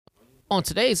On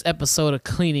today's episode of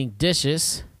Cleaning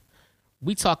Dishes,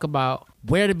 we talk about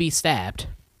where to be stabbed.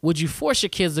 Would you force your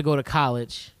kids to go to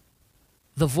college?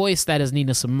 The voice that is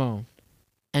Nina Simone.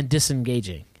 And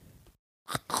disengaging.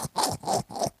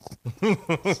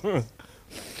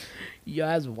 Yo,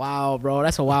 that's wild, bro.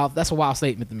 That's a wild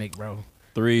statement to make, bro.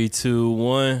 3, 2,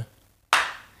 1.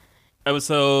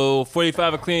 Episode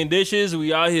 45 of Cleaning Dishes.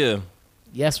 We out here.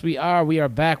 Yes, we are. We are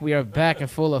back. We are back in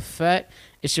full effect.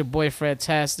 It's your boy,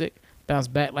 Fredtastic. Bounce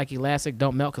back like elastic.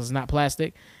 Don't melt because it's not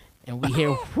plastic. And we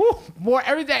hear more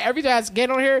every day. Every time I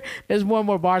get on here, there's more and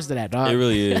more bars to that, dog. It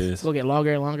really is. It's going to get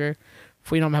longer and longer.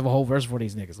 If we don't have a whole verse for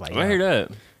these niggas. Like, I hear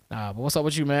that. Nah, but what's up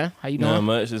with you, man? How you doing? Not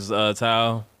much. It's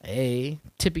Towel. Hey,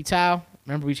 Tippy Towel.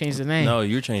 Remember we changed the name? No,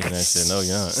 you're changing that shit. No,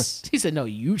 you're not. He said, no,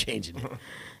 you changing it.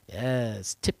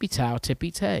 Yes, Tippy Towel,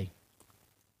 Tippy Tay.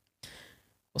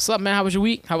 What's up, man? How was your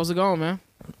week? How was it going, man?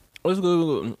 What's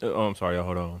good? Oh, I'm sorry.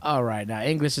 Hold on. All right. Now,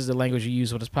 English is the language you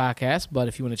use for this podcast, but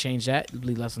if you want to change that,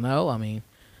 please let us know. I mean,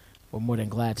 we're more than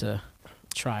glad to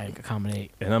try and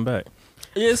accommodate. And I'm back.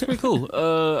 Yeah, it's pretty cool.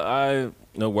 I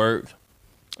work,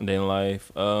 day in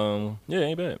life. Yeah,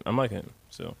 ain't bad. I'm liking it.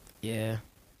 So Yeah,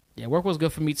 work was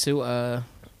good for me too. I'm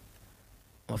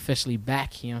officially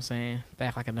back. You know what I'm saying?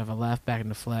 Back like I never left. Back in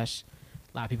the flesh.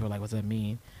 A lot of people are like, "What's that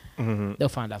mean?" mm-hmm. They'll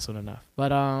find out soon enough.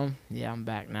 But yeah, I'm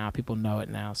back now. People know it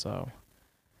now. So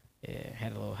yeah,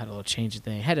 had a little change of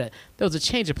thing. There was a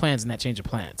change of plans in that change of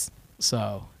plans.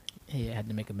 So yeah, I had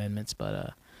to make amendments.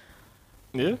 But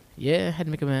yeah, had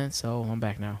to make amendments. So I'm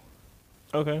back now.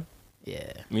 Okay.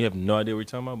 Yeah. We have no idea what you're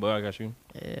talking about, but I got you.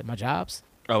 My jobs.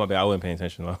 Oh, my bad. I wasn't paying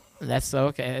attention though. That's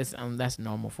okay. That's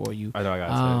normal for you. I know I got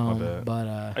to say my bad. But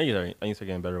I need to start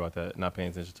getting better about that. Not paying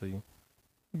attention to you.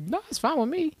 no, it's fine with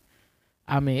me.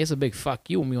 I mean, it's a big fuck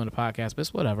you when we on the podcast, but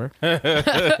it's whatever.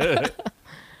 I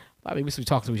mean, we should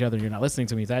talk to each other and you're not listening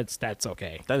to me. That's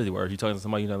okay. That is the word. You talking to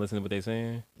somebody, you're not listening to what they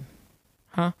saying?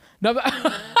 Huh? No, but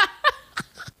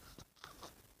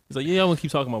He's like, yeah, I want to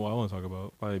keep talking about what I want to talk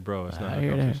about. Like, bro, it's not I how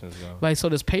hear that. conversations go. like, so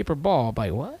this paper ball, I'm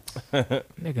like, what?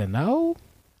 Nigga, no?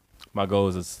 My goal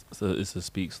is to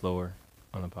speak slower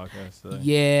on the podcast today.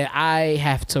 Yeah, I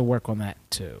have to work on that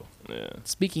too. Yeah.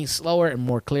 Speaking slower and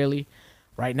more clearly.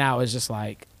 Right now, it's just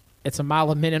like, it's a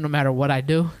mile a minute no matter what I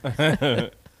do.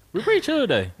 We're pretty chill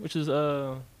today, which is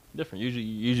different.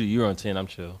 Usually you're on 10, I'm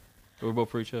chill. But we're both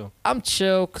pretty chill. I'm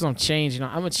chill because I'm changed.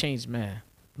 I'm a changed man.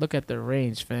 Look at the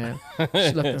range, fam.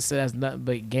 She looked and said that's nothing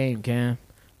but game, Cam.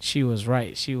 She was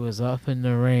right. She was up in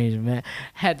the range, man.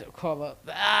 Had to call up.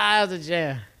 That was a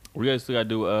jam. We guys still got to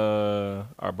do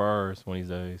our bars one of these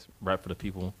days. Rap for the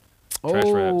people. Trash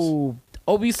raps.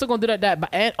 Oh, we still going to do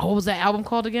that. What was that album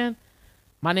called again?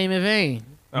 My Name in Vain.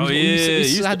 Oh,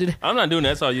 I'm not doing that.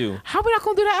 That's all you. How we not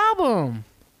going to do that album?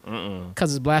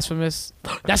 Because it's blasphemous.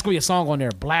 That's going to be a song on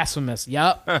there. Blasphemous.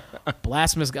 Yup.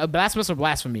 Blasphemous or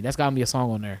blasphemy. That's got to be a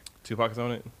song on there. Tupac's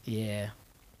on it? Yeah.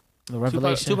 The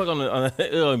Revelation. Tupac on it.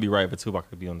 It'll only be right, but Tupac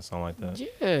could be on the song like that.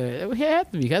 Yeah. It would have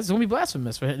to be. Because it's going to be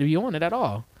blasphemous for him to be on it at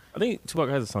all. I think Tupac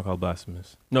has a song called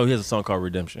Blasphemous. No, he has a song called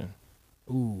Redemption.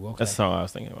 Ooh, okay. That's the song I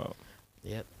was thinking about.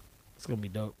 Yep. It's going to be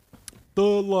dope.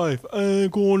 Thug life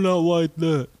ain't going out like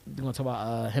that. We're going to talk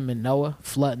about him and Noah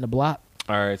flooding the block.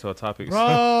 All right, so our topics. Bro.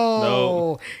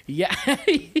 No. Yeah.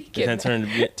 It turned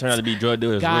out to be drug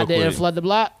dealers. God real didn't quick. flood the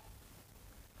block.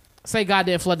 Say God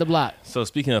didn't flood the block. So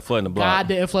speaking of flooding the block. God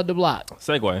didn't flood the block.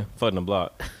 Segue, flooding the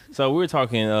block. So we were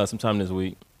talking sometime this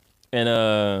week.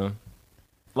 And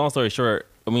long story short,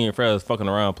 me and Fred was fucking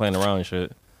around, playing around and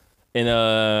shit. And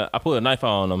I put a knife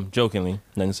out on him, jokingly,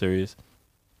 nothing serious.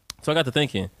 So I got to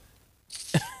thinking,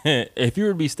 if you were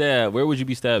to be stabbed, where would you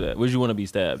be stabbed at? Where would you want to be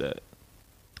stabbed at?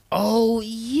 Oh,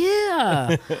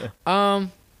 yeah.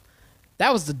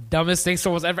 That was the dumbest thing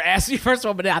someone's ever asked me, first of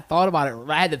all, but then I thought about it.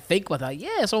 I had to think with it.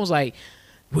 Yeah, someone was like,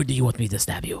 where do you want me to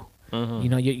stab you? Mm-hmm. You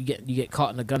know, you get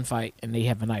caught in a gunfight and they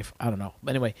have a knife. I don't know.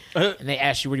 But anyway, and they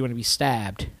ask you where do you want to be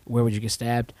stabbed? Where would you get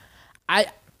stabbed? I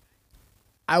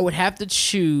would have to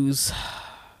choose.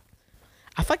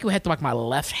 I feel like it would have to like my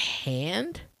left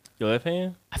hand. Your left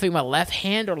hand? I think my left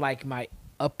hand or like my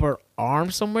upper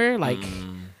arm somewhere. Like,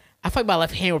 I feel like my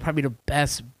left hand would probably be the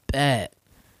best bet.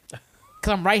 Because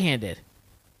I'm right-handed.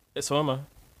 So am I.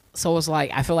 So it's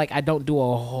like, I feel like I don't do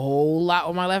a whole lot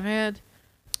with my left hand.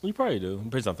 You probably do.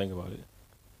 Please don't think about it.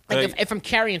 Like if I'm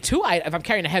carrying if I'm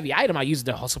carrying a heavy item, I use it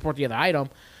to support the other item.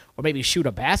 Or maybe shoot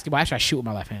a basketball. Actually, I shoot with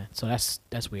my left hand. So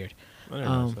that's weird. I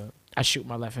didn't know that. I shoot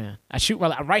my left hand.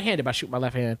 I'm right-handed, but I shoot my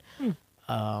left hand.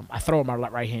 I throw with my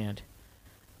right hand.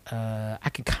 I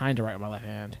can kind of write with my left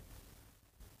hand.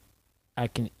 I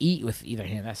can eat with either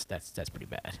hand. That's pretty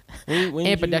bad. When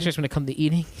ambidextrous when it comes to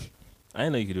eating. I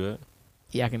didn't know you could do it.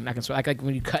 Yeah, I can switch. Like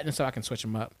when you cut and stuff, I can switch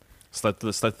them up.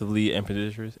 Selectively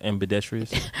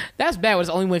ambidextrous. That's bad. When it's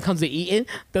only when it comes to eating.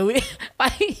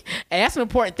 Like, and that's an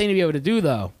important thing to be able to do,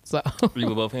 though. So You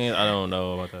with both hands? I don't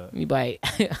know about that. you be like,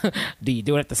 do you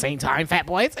do it at the same time, fat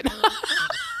boy? It's like,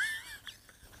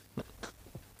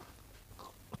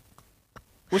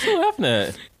 What you laughing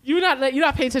at? you're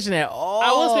not paying attention at all.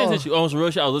 I was paying attention. I was real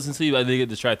shit. I was listening to you. I did get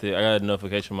distracted. I got a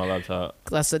notification on my laptop.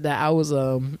 Cause I said that I was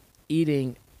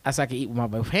eating. I said I could eat with my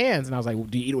both hands, and I was like, well,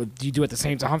 do you do it at the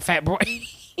same time, fat boy?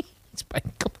 It's like,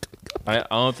 I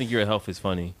don't think your health is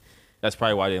funny. That's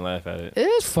probably why I didn't laugh at it. it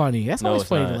is funny. That's No, always it's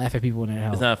funny not. to laugh at people in their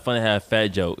health. It's not fun to have fat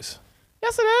jokes.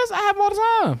 Yes, it is. I have them all the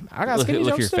time. I got skinny Look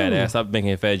jokes your too. fat ass. Stop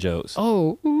making fat jokes.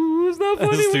 Oh, ooh, it's not funny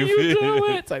when you Stupid. do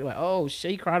it. It's like, oh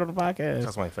shit, you cried on the podcast.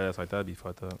 That's my fat ass like that'd be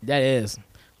fucked up. That is.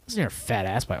 What's your fat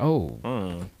ass? Like,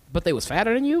 oh, but they was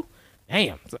fatter than you.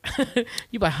 Damn.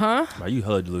 You like, huh? Are you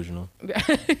hella delusional?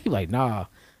 You like, nah.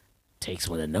 Takes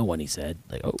one to know one. He said,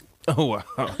 like, oh, Oh wow.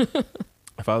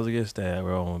 If I was to get stabbed,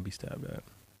 where I want to be stabbed at?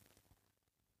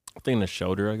 I think the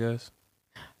shoulder, I guess.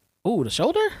 ooh, the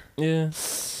shoulder. Yeah.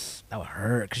 That would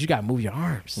hurt because you gotta move your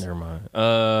arms. Never mind.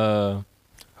 I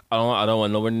don't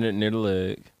want nowhere near the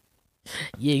leg.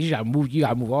 Yeah, you gotta move. You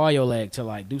gotta move all your leg to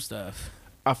like do stuff.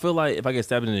 I feel like if I get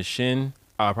stabbed in the shin,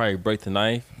 I'll probably break the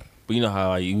knife. But you know how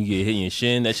like, you can get hit in your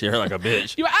shin, that shit hurt like a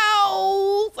bitch. You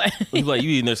ow! You like you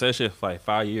eating there that shit for like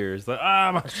 5 years. Like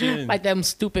my shin. Like them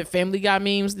stupid Family Guy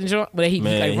memes. But he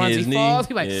Man, like runs, his he knee. falls.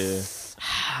 He like, Yeah.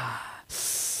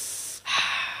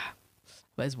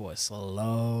 but this boy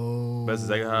slow. That's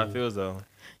exactly how it feels though.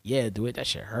 Yeah, do it. That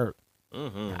shit hurt.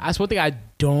 Mm-hmm. That's one thing I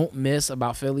don't miss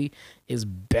about Philly is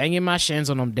banging my shins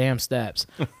on them damn steps.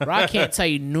 Bro, I can't tell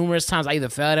you numerous times I either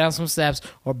fell down some steps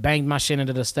or banged my shin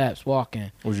into the steps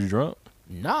walking. Was you drunk?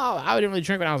 No, I didn't really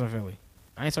drink when I was in Philly.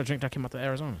 I ain't started drinking until I came out to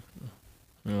Arizona.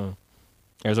 Yeah.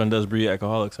 Arizona does breed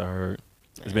alcoholics, I heard.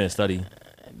 It's been a study.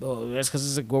 Well, that's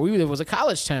because where we lived was a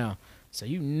college town. So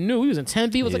you knew we was in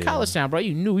Tempe was a Yeah. college town, bro.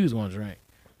 You knew we was going to drink.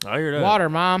 I hear that. Water,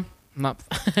 mom. Not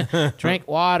drink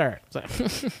water. It's like,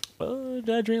 Did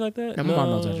I drink like that? no, my mom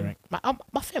knows I drink.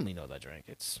 My family knows I drink.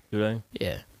 It's Do they?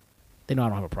 yeah. They know I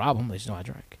don't have a problem. They just know I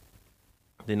drink.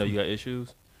 They know you got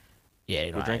issues Yeah,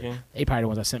 you know, with drinking? they probably the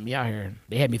ones that sent me out here.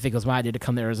 They had me think it was my idea to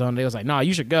come to Arizona. They was like, "No,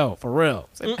 you should go for real.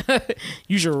 It's like,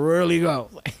 you should really go.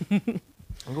 Like,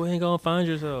 Go ahead and go and find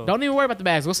yourself. don't even worry about the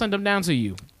bags. We'll send them down to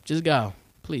you. Just go,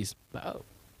 please." Oh.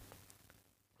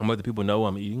 I'm let the people know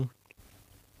I'm eating.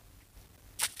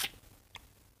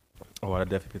 Oh, I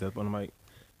definitely picked up on the mic.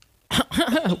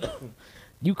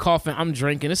 You coughing? I'm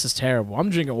drinking. This is terrible. I'm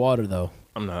drinking water though.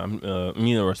 I'm not. I'm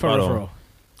me and For Raspado. real.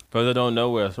 For those that don't know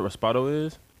where Raspado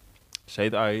is,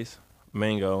 shaved ice,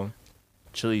 mango,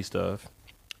 chili stuff.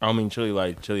 I don't mean chili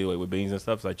like with beans and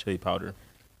stuff. It's like chili powder.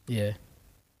 Yeah.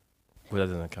 But that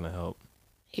doesn't kind of help.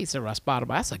 He said Raspado,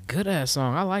 but that's a good ass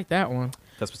song. I like that one.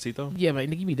 Despacito? Yeah, man.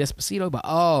 Give me Despacito, but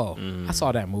I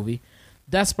saw that movie.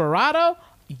 Desperado?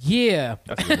 Yeah.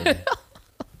 That's a good movie.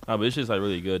 But it's just like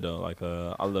really good though. Like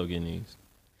I love getting these.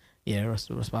 Yeah,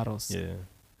 Raspado's. Yeah.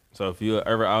 So if you're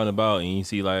ever out and about and you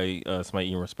see like somebody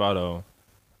eating Raspado,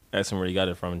 ask them where you got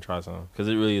it from and try some because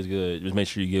it really is good. Just make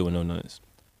sure you get it with no nuts.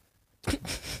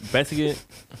 Back to get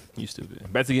you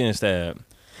stupid. Back to getting stabbed.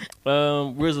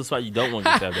 Where's the spot you don't want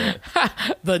to get stabbed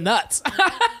at? The nuts.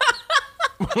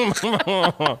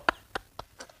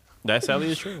 That sadly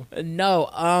is true.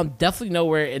 No, definitely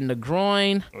nowhere in the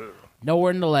groin,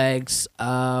 nowhere in the legs,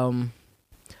 nowhere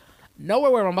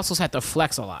where my muscles have to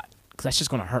flex a lot, because that's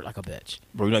just gonna hurt like a bitch.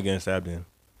 Bro, you're not getting stabbed in.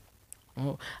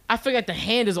 Oh, I feel like the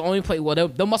hand is the only place where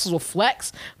the muscles will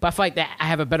flex, but I feel like that I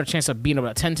have a better chance of being able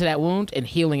to attend to that wound and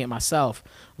healing it myself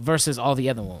versus all the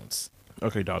other wounds.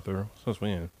 Okay, doctor. So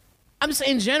win. I'm just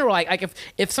saying in general, like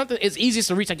if something is easiest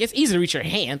to reach, like it's easy to reach your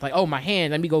hand. Like, oh, my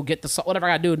hand, let me go get the salt, whatever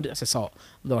I gotta do. I said salt.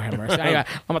 Lord have mercy. I'm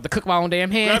about to cook my own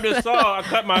damn hand. Grab the salt. I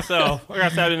cut myself. I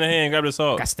got stabbed in the hand. Grab the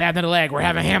salt. Got stabbed in the leg. We're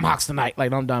having ham hocks tonight. Like,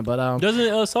 no, I'm done. But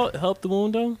Doesn't salt help the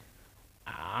wound though?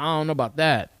 I don't know about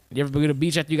that. You ever been to the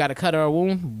beach after you got to cut or a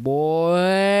wound?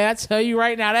 Boy, I tell you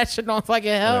right now, that shit don't like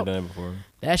it help. I've done it before.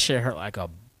 That shit hurt like a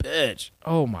bitch.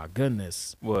 Oh my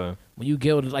goodness. What? When you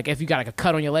get like if you got like a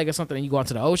cut on your leg or something and you go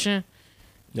into the ocean,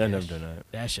 Yeah, I've never done that.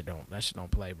 that shit don't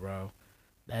play, bro.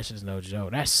 That shit's no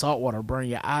joke. That salt water burn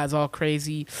your eyes all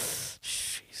crazy.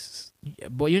 Jesus. Yeah,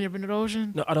 boy, you never been to the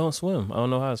ocean? No, I don't swim. I don't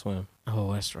know how to swim.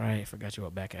 Oh, that's right. I forgot you a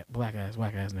whack ass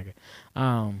nigga.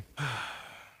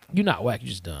 You not whack, you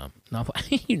just dumb. No,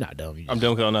 you not dumb. You just, I'm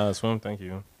dumb because I don't know how to swim. Thank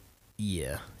you.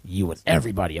 yeah, you and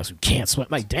everybody else who can't swim.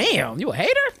 Like, damn, you a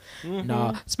hater? Mm-hmm.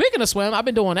 No. Speaking of swim, I've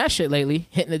been doing that shit lately.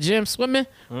 Hitting the gym, swimming,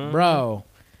 bro.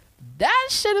 that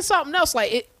shit is something else.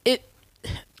 Like it.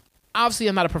 Obviously,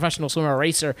 I'm not a professional swimmer, or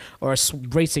racer, or a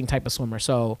racing type of swimmer,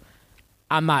 so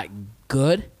I'm not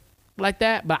good like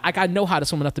that. But I know how to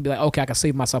swim enough to be like, okay, I can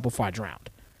save myself before I drown.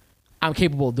 I'm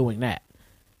capable of doing that.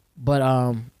 But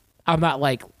I'm not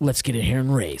like, let's get in here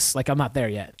and race. Like, I'm not there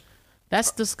yet.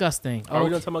 That's disgusting. Are we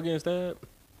done talking about getting stabbed?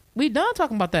 We done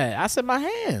talking about that. I said my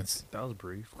hands. That was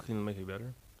brief. Can you make it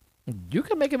better? You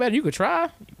can make it better. You could try.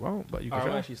 You won't, but you can I'll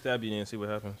try. actually stab you and see what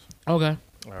happens. Okay.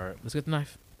 All right. Let's get the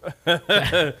knife. I'm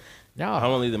No.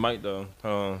 gonna leave the mic though.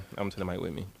 I'm gonna take the mic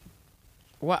with me.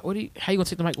 What do you? How you gonna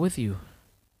take the mic with you?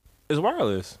 It's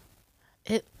wireless.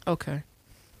 Okay.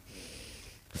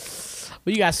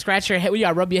 Well, you gotta scratch your head. Well, you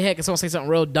gotta rub your head because someone say something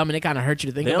real dumb and it kind of hurt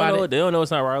you to think They about don't know. it. They don't know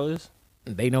it's not wireless.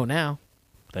 They know now.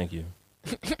 Thank you.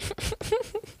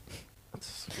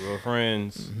 Real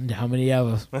friends. How many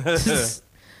of us?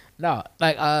 No,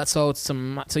 like so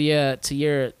to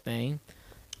your thing.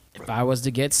 If I was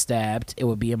to get stabbed, it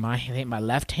would be in my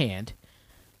left hand.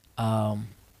 And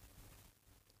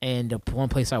the one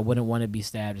place I wouldn't want to be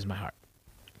stabbed is my heart.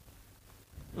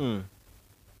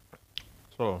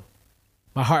 So.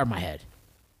 My heart or my head.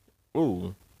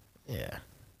 Ooh. Yeah.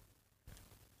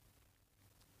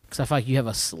 Because I feel like you have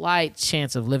a slight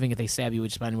chance of living if they stab you,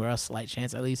 which is anywhere else, slight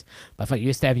chance at least. But I feel like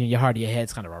you're stabbing in your heart or your head,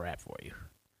 it's kind of a wrap for you.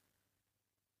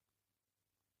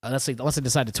 Unless they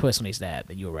decide to twist when they stab,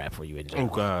 then you'll rap for you in Oh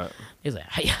general. God. It's like,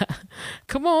 hey,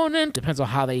 come on in. Depends on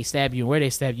how they stab you and where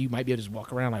they stab you. You might be able to just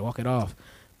walk around, like walk it off.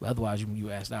 But otherwise, you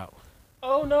assed out.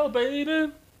 Oh no,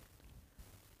 baby.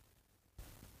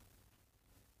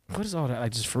 What is all that?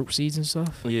 Like just fruit seeds and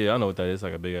stuff? Yeah, I know what that is.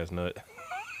 Like a big ass nut.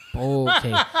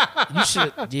 Okay. You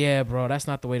should. Yeah, bro. That's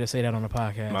not the way to say that on the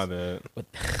podcast. My bad. But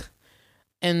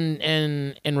and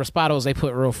in Raspados they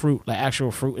put real fruit, like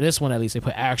actual fruit. In this one at least they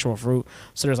put actual fruit.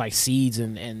 So there's like seeds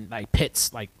and like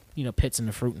pits, like pits in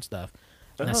the fruit and stuff.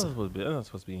 That's not supposed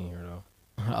to be in here though.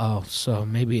 Oh, so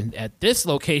maybe at this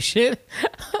location,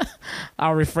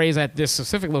 I'll rephrase, at this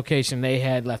specific location they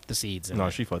had left the seeds in. No,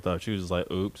 she fucked up. She was just like,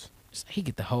 oops. He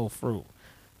get the whole fruit.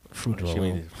 Fruit She roll.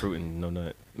 made fruit and no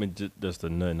nut. I mean, just the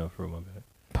nut, no fruit. My bad.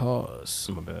 Pause.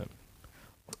 My bad.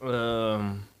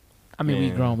 I mean, we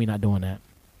man. grown. We not doing that.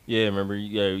 Yeah, remember?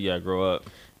 Yeah, grow up.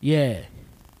 Yeah.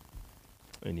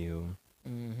 And you.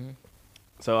 Mm-hmm.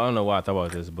 So I don't know why I thought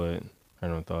about this, but I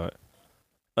don't thought.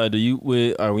 When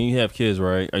you have kids,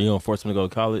 right? Are you gonna force them to go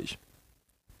to college?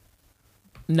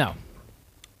 No.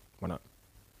 Why not?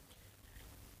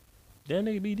 That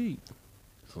nigga be deep.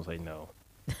 So say no.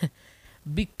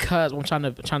 Because I'm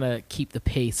trying to keep the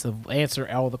pace of answer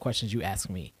all the questions you ask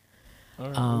me.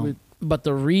 All right. But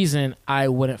the reason I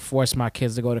wouldn't force my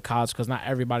kids to go to college, because not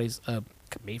everybody's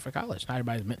made for college. Not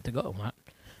everybody's meant to go.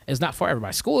 It's not for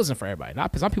everybody. School isn't for everybody.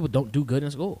 Some people don't do good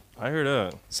in school. I heard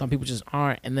that. Some people just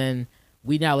aren't. And then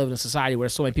we now live in a society where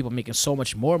so many people making so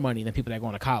much more money than people that are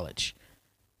going to college,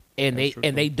 and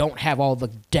they don't have all the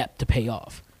debt to pay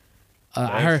off.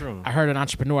 I heard an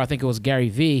entrepreneur, I think it was Gary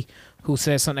Vee, who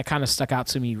said something that kind of stuck out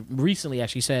to me recently.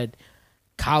 Actually, said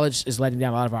college is letting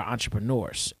down a lot of our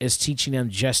entrepreneurs. It's teaching them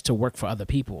just to work for other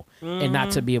people and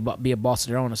not to be a boss of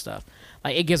their own and stuff.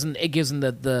 Like it gives them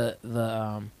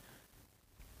the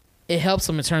it helps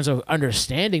them in terms of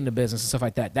understanding the business and stuff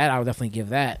like that. That I would definitely give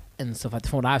that and stuff like that.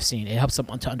 From what I've seen, it helps them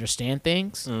to understand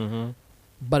things. Mm-hmm.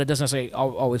 But it doesn't necessarily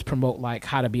always promote like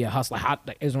how to be a hustler.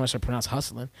 It doesn't necessarily pronounce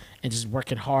hustling and just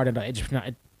working hard. And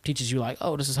it teaches you like,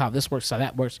 oh, this is how this works, how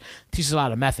that works. It teaches a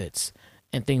lot of methods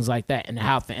and things like that, and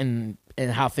how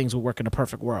how things will work in a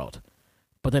perfect world.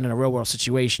 But then in a real world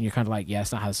situation, you're kind of like, yeah,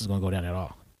 that's not how this is going to go down at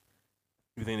all.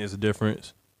 You think there's a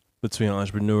difference between an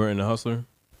entrepreneur and a hustler?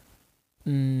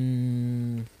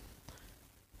 Not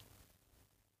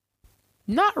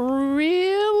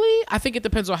really. I think it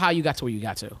depends on how you got to where you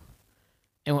got to,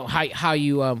 and how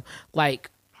you like.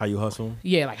 How you hustle?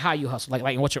 Yeah, like how you hustle,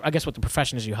 like what the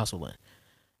profession is you hustle in,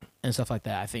 and stuff like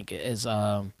that. I think is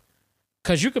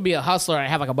because you could be a hustler and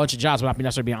have like a bunch of jobs, but not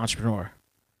necessarily be an entrepreneur.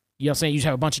 You know what I'm saying? You just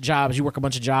have a bunch of jobs, you work a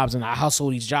bunch of jobs, and I hustle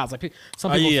these jobs. Like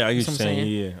some people, I you get know you saying.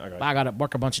 Yeah, I gotta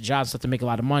work a bunch of jobs to make a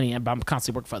lot of money, but I'm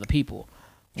constantly working for other people.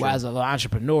 Whereas an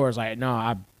entrepreneur is like,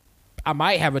 no, I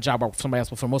might have a job work for somebody else,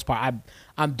 but for the most part,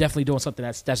 I'm definitely doing something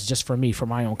that's just for me, for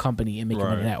my own company, and making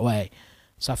money that way.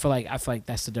 So I feel like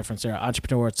that's the difference there. An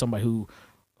entrepreneur is somebody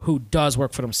who does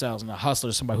work for themselves, and a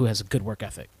hustler is somebody who has a good work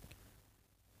ethic.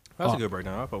 That's a good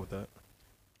breakdown. I'll fuck with that.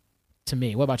 To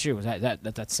me, what about you? Is that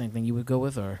the same thing you would go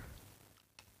with, or?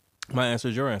 My answer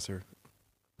is your answer.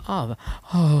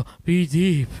 Be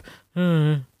deep.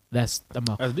 That's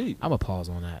deep. I'm a pause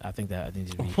on that. I think that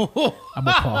needs to be. I'm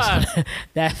a pause on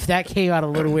that. That came out a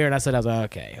little weird. And I was like,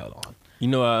 okay, hold on. You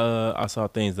know, I saw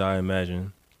things that I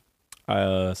imagined.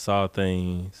 I saw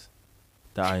things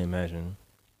that I imagined.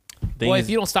 Boy, if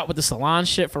you don't stop with the salon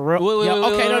shit for real. Wait,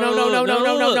 Yo, okay,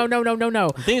 no.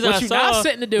 Things What I you're saw. not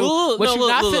fitting to do. Look, What you're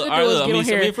not fitting to do is get on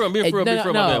here. I mean, for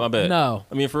real. My bad. No.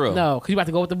 I mean, for real. No, because you about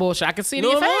to go with the bullshit. I can see it No,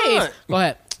 in your I'm face.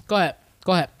 not.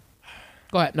 Go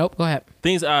ahead. Nope, go ahead.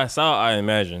 Things I saw, I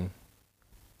imagined.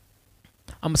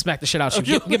 I'm gonna smack the shit out of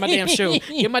you. Get my damn shoe.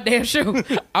 Get my damn shoe.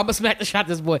 I'm gonna smack the shit out of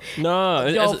this boy. No,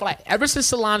 Yo, like, ever since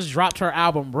Solange dropped her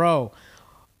album, bro.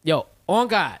 Yo, on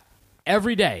God,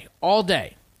 every day, all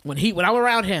day. When I'm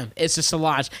around him, it's just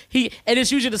Solange. And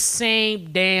it's usually the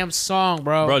same damn song,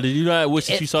 bro. Bro, did you not wish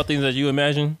that you saw things that you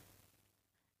imagined?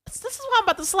 This is why I'm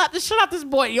about to slap the shit out this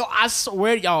boy. Yo, I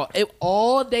swear, y'all,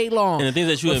 all day long. And the things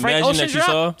that you When Frank imagined Ocean that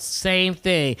you dropped, saw? same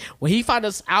thing. When he found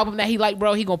this album that he liked,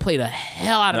 bro, he gonna play the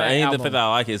hell out of No, that ain't the album. fact that I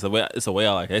like it. It's the way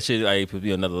I like it. That shit like could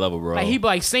be another level, bro. Like he be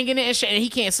like singing it and shit, and he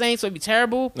can't sing, so it'd be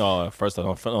terrible. No, first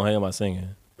off, don't hate my singing.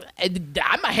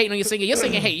 I'm not hating on your singing. Your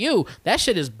singing hate you. That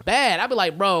shit is bad. I'd be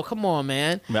like, bro, come on,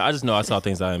 man. Man, I just know I saw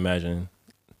things I imagined.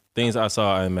 Things I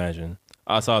saw, I imagined.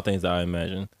 I saw things that I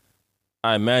imagined.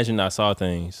 I imagined I saw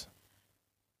things.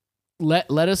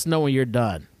 Let us know when you're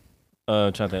done.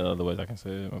 Trying to think of other ways I can say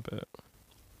it. My bad.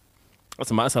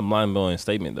 That's a mind-blowing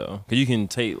statement, though. Because you can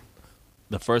take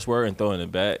the first word and throw it in the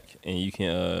back, and you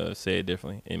can say it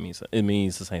differently. It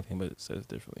means the same thing, but it says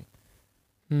differently.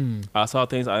 I saw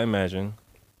things I imagined.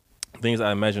 Things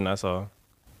I imagined I saw.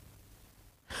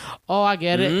 Oh, I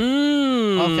get it.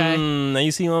 Okay. Now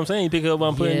you see what I'm saying? You pick up what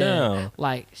I'm putting down.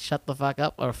 Like, shut the fuck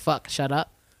up or fuck, shut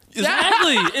up.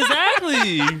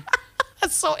 Exactly.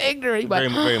 That's so ignorant. Very,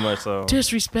 very much so.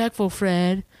 Disrespectful,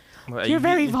 Fred. Like, You're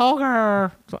very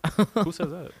vulgar. Who says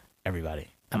that? Everybody.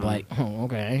 I'm like, oh,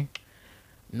 okay.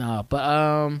 No,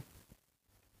 but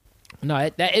no,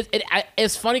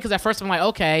 it's funny because at first I'm like,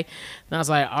 okay, and I was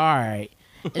like, all right,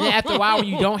 and then after a while when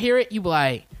you don't hear it, you be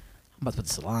like, I'm about to put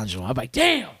the Solange on. I'm like,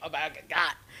 damn, I'm like,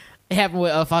 God, it happened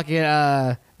with a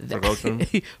fucking Frank Ocean?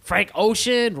 Frank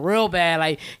Ocean, real bad.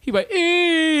 Like he be like,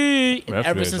 and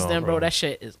ever since then, bro, that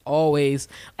shit is always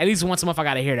at least once a month I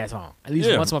gotta hear that song. At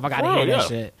least once a month I gotta hear that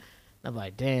shit. And I'm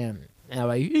like, damn. And I'm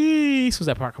like, as soon as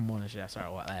that part come on and shit, I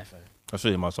started laughing. That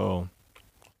shit in my soul.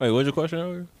 Wait, what's your question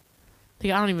over? I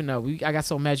don't even know. I got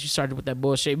so mad you started with that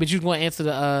bullshit. But you was going to answer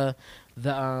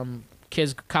the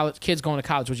kids going to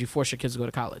college. Would you force your kids to go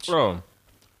to college? Bro.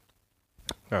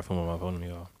 Got phone on my phone to me,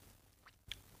 y'all.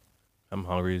 I'm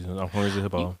hungry as a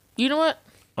hippo. You know what?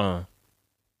 I'm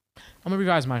gonna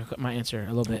revise my answer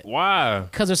a little bit. Why?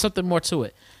 Because there's something more to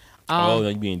it. Oh,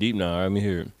 you being deep now. Let me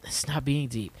hear it. It's not being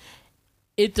deep.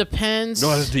 It depends.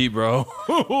 No, it's deep, bro.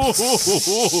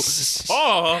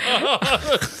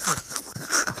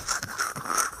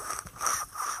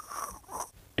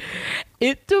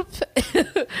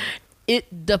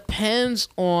 It depends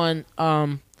on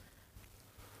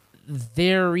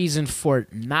their reason for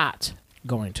not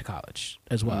going to college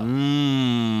as well.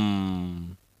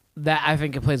 That I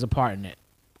think it plays a part in it.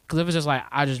 Because if it's just like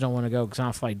I just don't want to go because I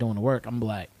don't feel like doing the work, I'm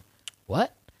like,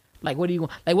 what? Like what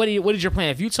is your plan?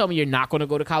 If you tell me you're not going to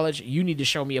go to college, you need to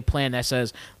show me a plan that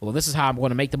says, well, this is how I'm going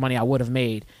to make the money I would have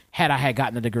made had I had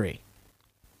gotten a degree.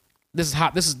 This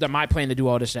is my plan to do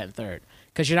all this, that, and third.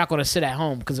 Because you're not going to sit at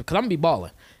home because I'm going to be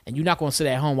balling, and you're not going to sit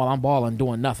at home while I'm balling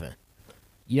doing nothing.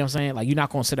 You know what I'm saying? Like you're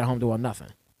not going to sit at home doing nothing.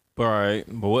 But all right,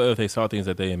 but what if they saw things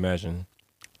that they imagined?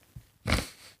 I'm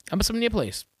gonna send them to your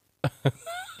place.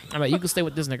 I'm like, you can stay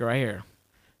with this nigga right here.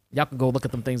 Y'all can go look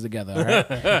at them things together, all right?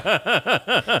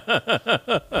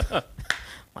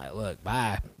 Like, look,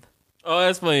 bye. Oh,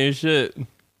 that's funny as shit.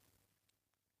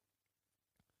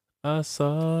 I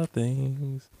saw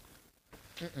things.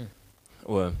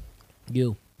 What?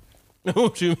 You.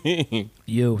 What you mean?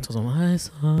 You. I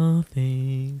saw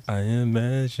things. I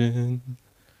imagine.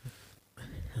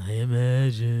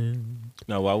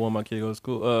 Now, why want my kid to go to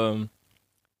school?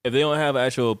 If they don't have an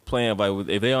actual plan, like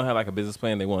if they don't have like a business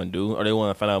plan they want to do, or they want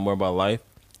to find out more about life,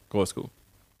 go to school.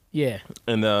 Yeah.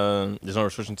 And there's no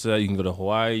restriction to that. You can go to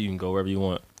Hawaii. You can go wherever you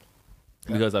want.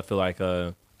 Because I feel like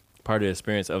part of the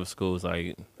experience of school is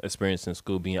like experiencing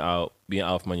school, being out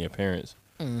from your parents.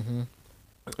 Mm-hmm.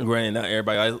 Granted, not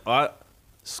everybody.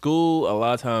 School a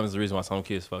lot of times is the reason why some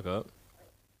kids fuck up.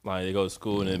 Like they go to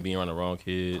school and then being around the wrong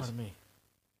kids. Pardon me.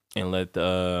 And let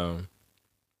their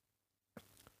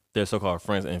so-called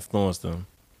friends influence them.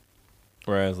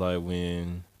 Whereas, like,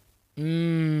 when...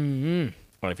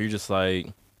 Like, if you're just like,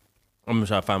 I'm going to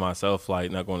try to find myself,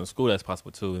 like, not going to school, that's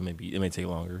possible, too. It may take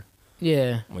longer.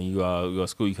 Yeah. When you go to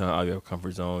school, you kind of out of your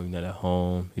comfort zone. You're not at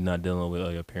home. You're not dealing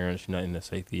with your parents. You're not in the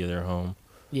safety of their home.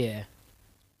 Yeah.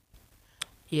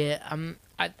 Yeah,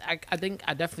 I think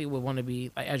I definitely would want to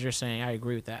be like as you're saying. I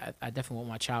agree with that. I definitely want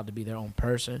my child to be their own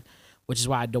person, which is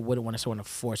why wouldn't want to sort of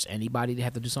force anybody to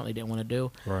have to do something they didn't want to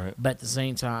do. Right. But at the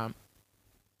same time,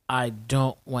 I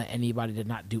don't want anybody to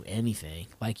not do anything.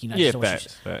 Like, I Yeah, just don't want you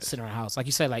facts. sit around the house. Like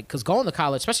you said, like, because going to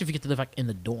college, especially if you get to live like in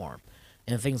the dorm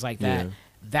and things like that,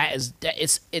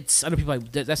 it's other people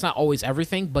like that's not always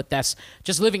everything, but that's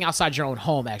just living outside your own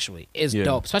home actually is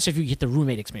dope. Especially if you get the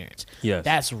roommate experience. Yes.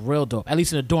 That's real dope. At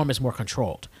least in the dorm, it's more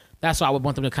controlled. That's why I would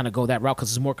want them to kind of go that route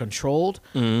because it's more controlled.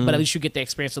 Mm-hmm. But at least you get the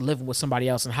experience of living with somebody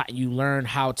else and how you learn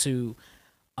how to.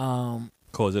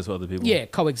 Coexist with other people. Yeah,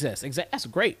 coexist. That's a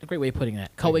great way of putting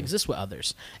that. Coexist with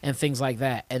others and things like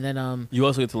that. And then You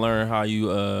also get to learn how you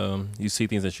you see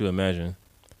things that you imagine.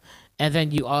 and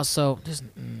then you also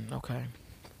okay.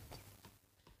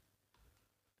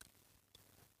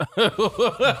 I'm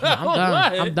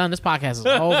done. I'm done. This podcast is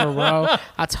over, bro.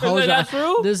 I told Is you. that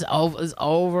true? This is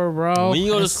over, bro. When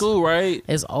you go to school, right?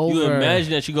 It's over. You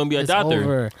imagine that you're gonna be a It's doctor.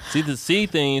 over. See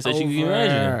things that you can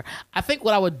imagine. I think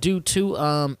what I would do too,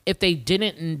 if they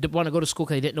didn't want to go to school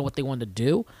because they didn't know what they wanted to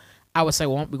do, I would say,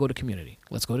 well, why don't we go to community?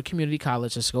 Let's go to community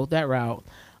college. Let's go that route.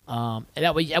 And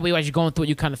that way, as you're going through it,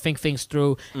 you kind of think things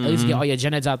through. At least get all your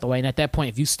agendas out the way. And at that point,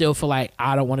 if you still feel like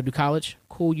I don't want to do college,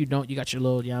 cool. You don't. You got your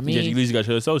little, you know what I mean? Yeah, at least you got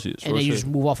your associates. And then you just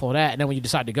move off all that. And then when you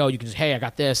decide to go, you can just, hey, I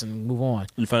got this, and move on.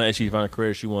 You find a career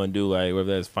that you want to do, like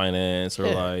whether that's finance or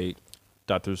Yeah. like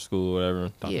doctor school,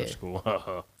 whatever. Doctor Yeah.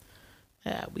 school.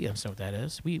 Yeah, we understand what that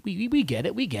is. We get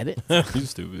it. We get it. You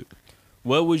stupid.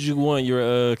 What would you want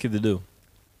your kid to do?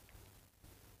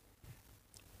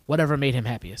 Whatever made him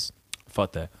happiest.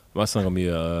 Fuck that. My son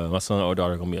or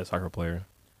daughter gonna be a soccer player.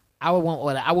 I would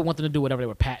want them to do whatever they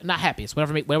were not happiest,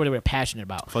 whatever they were passionate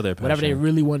about. For their Whatever they passion.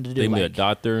 really wanted to do. They gonna be a like,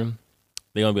 doctor.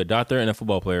 They're gonna be a doctor and a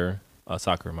football player. A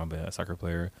soccer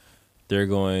player. They're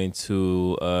going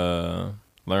to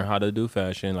learn how to do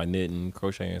fashion, like knitting,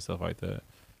 crocheting, and stuff like that.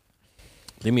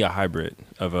 Give me a hybrid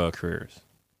of careers.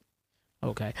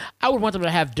 okay, I would want them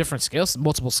to have different skills,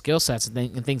 multiple skill sets,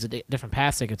 and things, different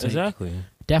paths they could take. Exactly.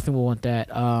 Definitely would want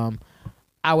that.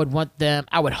 I would want them.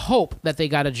 I would hope that they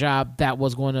got a job that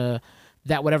whatever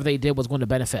they did was going to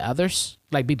benefit others,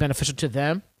 like be beneficial to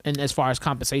them, and as far as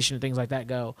compensation and things like that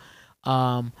go,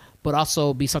 but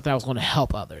also be something that was going to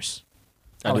help others.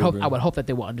 I would hope that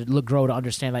they will grow to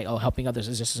understand like, oh, helping others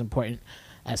is just as important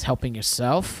as helping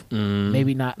yourself.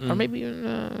 Maybe not, or maybe,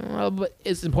 but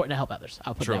it's important to help others.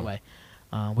 I'll put it that way,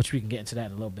 which we can get into that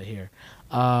in a little bit here.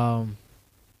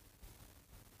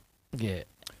 Yeah.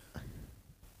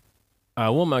 I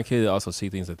want my kid to also see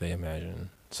things that they imagine.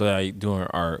 So like doing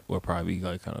art would probably be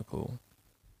like kind of cool.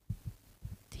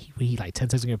 He like 10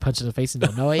 seconds gonna punch in the face and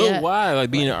don't know it yet. Why? Like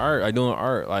being doing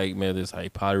art, like maybe there's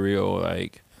like pottery or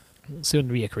like Soon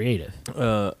to be a creative.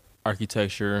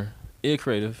 architecture. Yeah,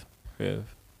 creative.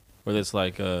 Whether it's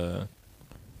like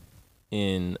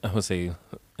in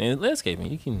landscaping,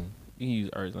 you can use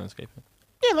art as landscaping.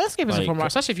 Yeah, landscape is a Like, form of art,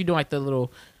 especially if you're doing like the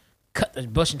little cut the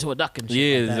bush into a duck and shit.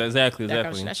 Yeah, like that. exactly. That kind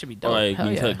of shit, that should be dope. Or like Hell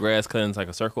you yeah. cut grass, cutting like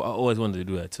a circle. I always wanted to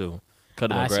do that too. Cut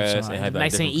the I see what grass you're and saying. have like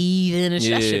nice and different, even and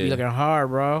shit. That should be Yeah. looking hard,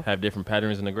 bro. have different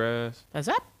patterns in the grass. Is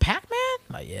that Pac-Man?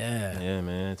 Like, yeah. Yeah,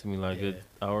 man. It took me like a good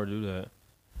hour to do that.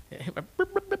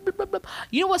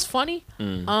 You know what's funny?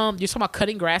 Mm. You're talking about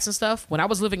cutting grass and stuff. When I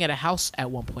was living at a house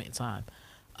at one point in time,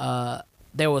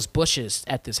 there was bushes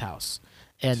at this house,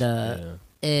 and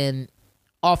and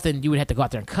often you would have to go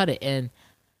out there and cut it. And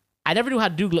I never knew how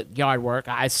to do yard work.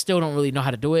 I still don't really know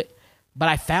how to do it, but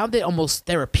I found it almost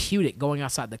therapeutic going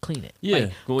outside to clean it. Yeah,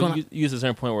 Like, well, going- you get to a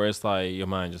certain point where it's like your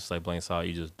mind just like blanks out.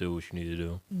 You just do what you need to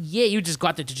do. yeah, you just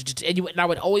got to, and I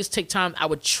would always take time. I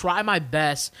would try my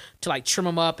best to like trim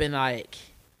them up and like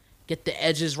get the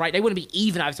edges right. They wouldn't be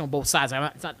even, obviously, on both sides.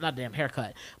 It's not a damn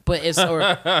haircut, but it's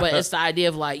but it's the idea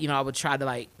of like, I would try to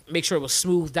like make sure it was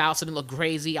smoothed out so it didn't look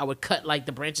crazy. I would cut like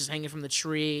the branches hanging from the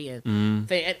tree and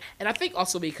and I think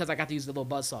also because I got to use the little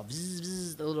buzzsaw,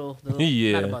 the little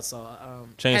Yeah. not a buzzsaw,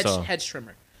 Chainsaw. hedge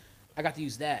trimmer. I got to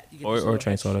use that. You can Or use a little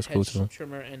chainsaw, that's cool, too.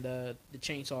 Trimmer and the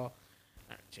chainsaw.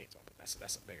 Not chainsaw, but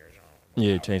that's a bigger genre.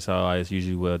 Yeah, chainsaw is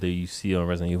usually what you see on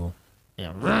Resident Evil.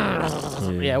 Yeah,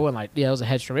 it wasn't like it was a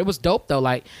hedge trimmer. It was dope though,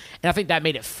 like, and I think that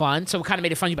made it fun. So it kind of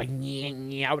made it fun. You like,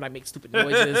 I would like make stupid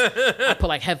noises. I put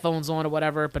like headphones on or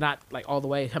whatever, but not like all the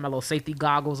way. Have my little safety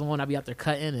goggles on. I'd be out there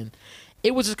cutting, and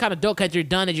it was just kind of dope because you're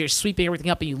done and you're sweeping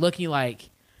everything up and you're looking like,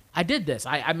 I did this.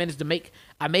 I managed to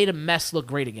I made a mess look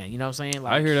great again. You know what I'm saying?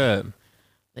 Like, I hear that.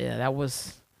 Yeah, that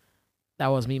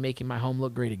was me making my home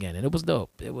look great again, and it was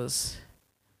dope. It was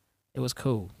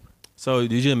cool. So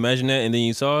did you imagine that and then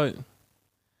you saw it?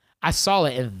 I saw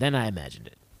it and then I imagined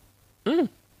it.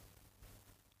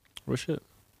 Real shit.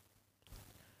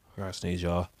 I sneeze,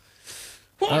 y'all.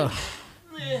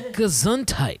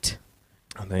 Gesundheit.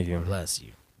 Thank you. Bless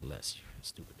you.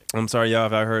 Stupid nigga. I'm sorry, y'all,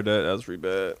 if I heard that. That was pretty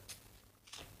bad.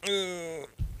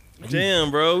 Damn,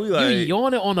 bro. We You like.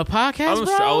 yawning on the podcast,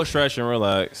 bro? I was stretching,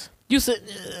 relax. You said.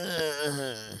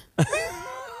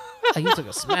 Like you took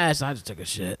a smash. I just took a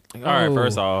shit. Like, All right,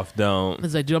 first off, don't.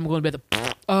 It's like, dude, I'm going to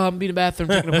bed. I'm be in the bathroom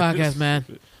taking the podcast, man.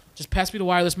 Just pass me the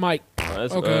wireless mic.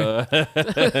 That's, Okay.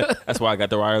 That's why I got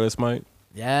the wireless mic.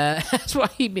 Yeah, that's why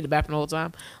he be in the bathroom the whole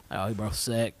time. Like, oh, he bro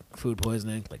sick, food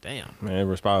poisoning. Like, damn. Man,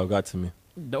 Respiro got to me.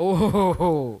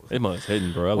 No. It must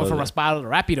hitting, bro. I Went love from that. Raspido to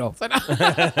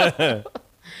Rapido.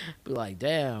 Be like,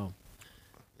 damn.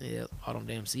 Yeah, all them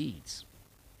damn seeds.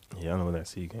 Yeah, I don't know where that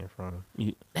seed came from.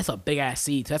 That's a big ass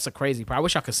seed. That's a crazy part. I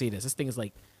wish I could see this. This thing is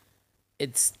like,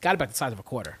 it's got about the size of a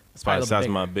quarter. It's probably the size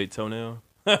of my. my big toenail.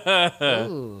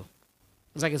 Ooh.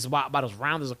 It's like it's about as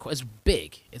round as a. It's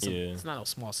big. It's Yeah. it's not a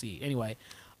small seed. Anyway,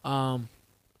 one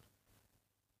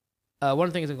of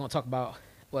the things we're gonna talk about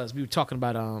was we were talking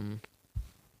about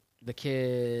the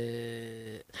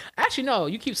kid. Actually, no.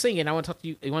 You keep singing. I want to talk to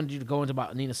you. I wanted you to go into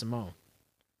about Nina Simone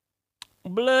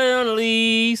Blood on the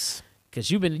leaves. because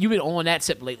you've been on that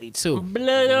tip lately too.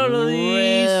 Blood on the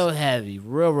leaves. Real heavy,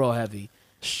 real heavy.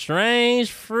 Strange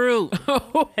fruit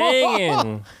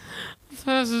hanging.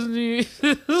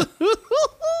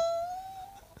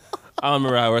 I don't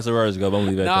remember how the rest of the words go, but I'm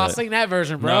gonna leave it No, at that. sing that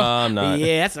version, bro. No, I'm not.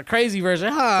 Yeah, that's a crazy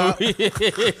version, huh?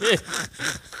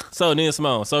 So Nina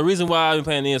Simone. So the reason why I've been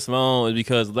playing Nina Simone is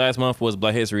because last month was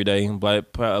Black History Day. Black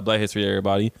History,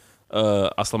 everybody.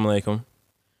 Assalamu alaikum.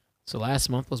 So last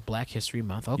month was Black History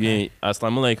Month. Okay. Yeah,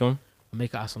 assalamu alaikum.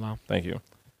 Make assalam. Thank you.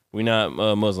 We're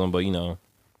not Muslim, but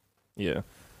yeah.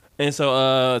 And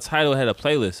so Tidal had a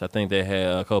playlist. I think they had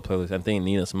a couple playlists. I think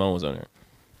Nina Simone was on there.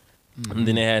 Mm-hmm. And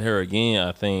then they had her again,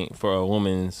 I think, for a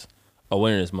Women's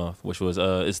Awareness Month, which was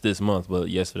it's this month, but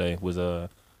yesterday was not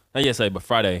yesterday, but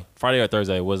Friday or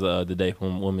Thursday was the day for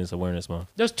Women's Awareness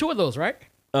Month. There's two of those, right?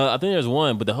 I think there's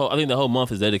one, but I think the whole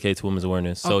month is dedicated to women's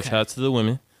awareness. So Okay. shout out to the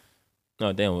women.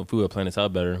 Oh damn, if we were planning this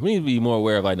out better, we need to be more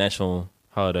aware of like national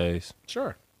holidays.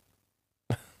 Sure.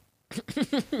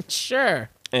 Sure.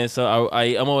 And so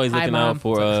I'm always Hi, looking Mom. out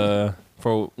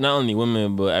for not only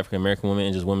women but African American women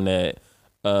and just women that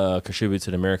contribute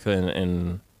to the America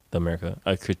and the America.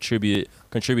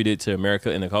 Contributed to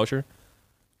America and the culture.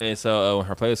 And so when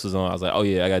her playlist was on, I was like, oh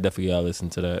yeah, I definitely gotta listen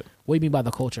to that. What do you mean by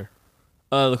the culture?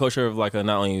 The culture of like not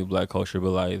only black culture but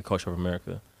like the culture of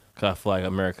America. Cause I feel like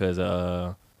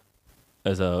America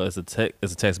is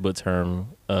a textbook term,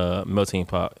 melting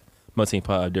pot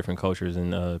of different cultures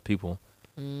and people.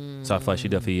 So I feel like she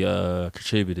definitely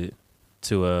contributed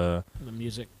to The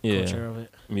music Yeah. culture of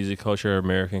it. music culture,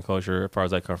 American culture, as far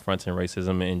as like confronting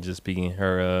racism and just speaking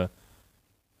her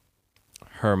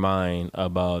mind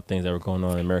about things that were going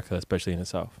on in America, especially in the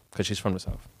South, because she's from the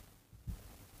South.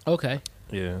 Okay.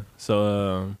 Yeah.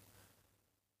 So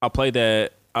I played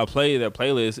that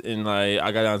playlist and like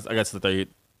I got to the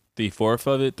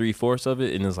three-fourths of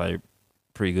it, and it's like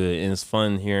pretty good, and it's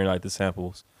fun hearing like the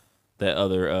samples that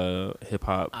other hip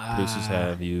hop producers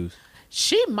have used.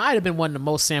 She might have been one of the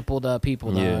most sampled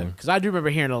people, though. Yeah. Because I do remember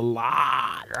hearing a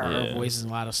lot of her Yeah. voices in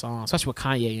a lot of songs, especially with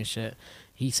Kanye and shit.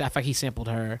 I feel like he sampled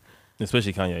her.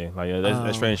 Especially Kanye. Like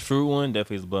that Strange Fruit one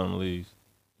definitely is blood on the leaves.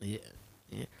 Yeah.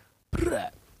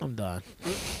 I'm done.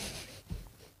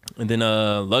 And then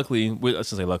ironically,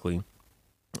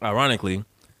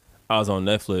 I was on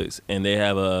Netflix and they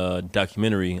have a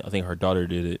documentary. I think her daughter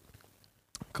did it,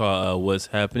 called "What's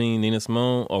Happening, Nina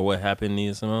Simone," or "What Happened,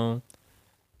 Nina Simone."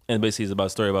 And basically, it's about a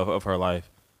story of her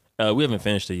life. We haven't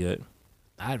finished it yet.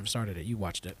 I haven't started it. You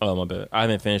watched it. Oh my bad, I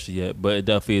haven't finished it yet. But it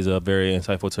definitely is very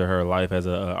insightful to her life as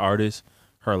an artist,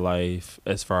 her life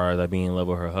as far as like being in love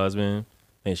with her husband,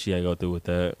 and she had to go through with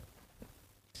that.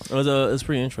 It's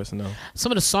pretty interesting though.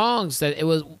 Some of the songs that it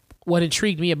was, what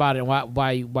intrigued me about it and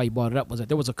why you brought it up was that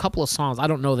there was a couple of songs, I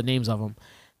don't know the names of them,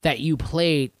 that you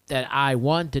played that I,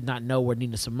 one, did not know were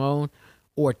Nina Simone,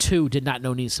 or two, did not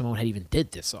know Nina Simone had even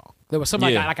did this song. There was some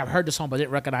like I've heard the song but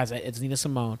didn't recognize that it's Nina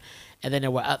Simone. And then there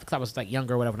were, because I was like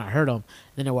younger or whatever when I heard them.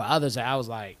 Then there were others that I was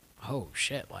like, oh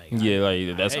shit, like Yeah,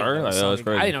 like that's her. Like, that was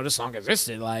crazy. I didn't know this song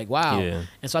existed. Like, wow. Yeah.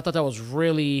 And so I thought that was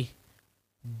really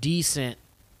decent.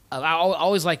 I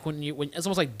always like when it's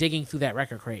almost like digging through that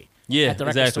record crate. Yeah, At the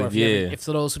record exactly. store. If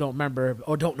for those who don't remember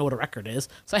or don't know what a record is.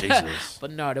 So, Jesus.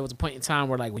 but no, there was a point in time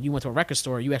where like when you went to a record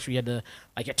store, you actually had to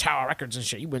like your Tower Records and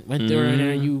shit. You went through there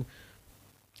and you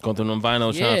Going through them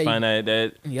vinyls, trying to find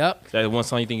that one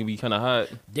song you think would be kind of hot.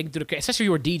 digging through the crate. Especially if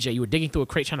you were a DJ, you were digging through a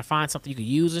crate trying to find something you could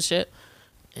use and shit.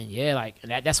 And yeah, like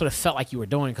and that's what it felt like you were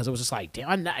doing because it was just like,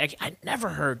 damn, I never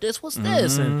heard this. What's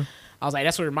this? And I was like,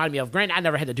 that's what it reminded me of. Granted, I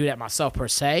never had to do that myself per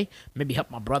se. Maybe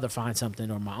help my brother find something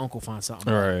or my uncle find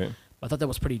something. Right. But I thought that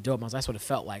was pretty dope. That's what it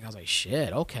felt like. I was like,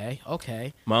 shit, okay.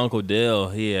 My uncle Dale,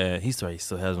 he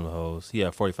still has some hoes. He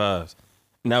had 45s.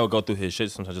 And I would go through his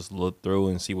shit sometimes, just look through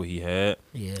and see what he had.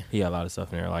 Yeah. He had a lot of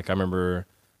stuff in there. Like I remember,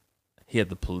 he had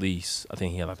the Police. I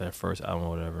think he had like that first album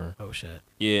or whatever. Oh shit.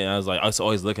 Yeah, and I was like, I used to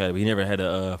always look at it, but he never had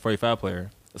a 45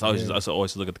 player. I used to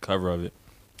always look at the cover of it.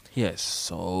 He had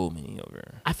so many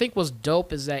over. I think what's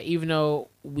dope is that even though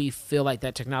we feel like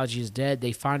that technology is dead,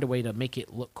 they find a way to make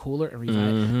it look cooler and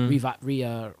revamp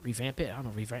it. I don't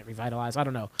know, revitalize. I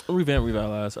don't know.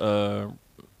 Revitalize.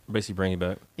 Basically bring it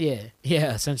back.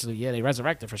 Yeah, essentially, yeah, they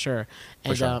resurrect it for sure.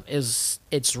 And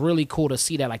it's really cool to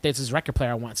see that. Like, there's this record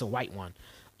player I want. It's a white one.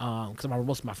 Because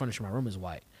most of my furniture in my room is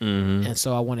white, and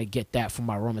so I want to get that for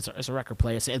my room. It's a record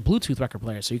player. It's a Bluetooth record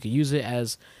player, so you can use it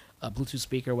as a Bluetooth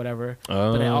speaker or whatever.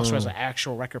 But it also has an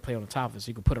actual record player on the top of it, so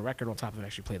you can put a record on top of it and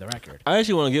actually play the record. I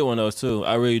actually want to get one of those too.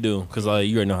 I really do, because like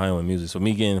you already know how I am with music. So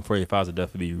me getting 45s would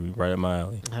definitely be right up my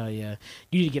alley. Hell yeah!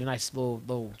 You need to get a nice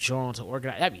little drawing to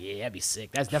organize. That'd be sick.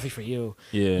 That's definitely for you.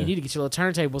 Yeah. You need to get your little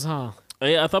turntables, huh?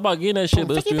 Yeah, I thought about getting that shit,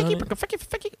 but it's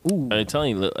Ooh. I'm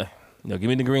telling you, look, give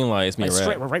me the green light. It's me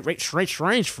a rap. Right,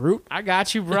 strange fruit. I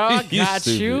got you, bro. I got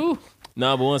you.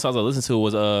 No, but one song I listened to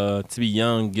was "To Be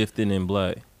Young, Gifted, and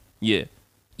Black." Yeah.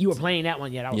 You were playing that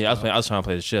one, yeah? That was dope. I was trying to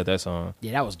play the shit out of that song.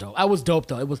 Yeah, that was dope. That was dope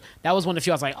though. That was one of the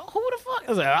few I was like, oh, who the fuck? I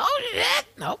was like, oh shit,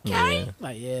 okay. Yeah.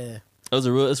 Like, yeah. It's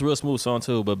a real smooth song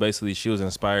too. But basically, she was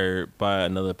inspired by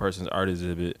another person's art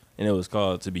exhibit, and it was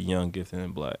called "To Be Young, Gifted,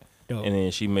 and Black." Dope. And then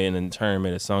she made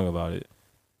a song about it.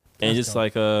 And That's just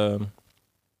dope.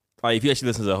 like if you actually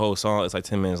listen to the whole song, it's like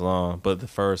 10 minutes long. But the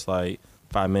first like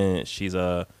 5 minutes, she's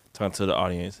talking to the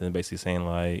audience and basically saying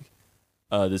like,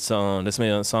 this song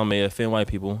may offend white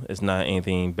people. It's not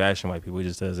anything bashing white people. It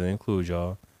just doesn't include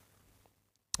y'all.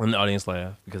 And the audience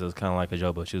laughed because it was kind of like a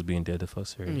joke, but she was being dead to fuck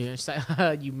serious. Yeah, it's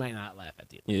like, you might not laugh at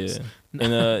the end. Yeah,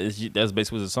 and that's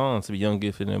basically the song, "To Be Young,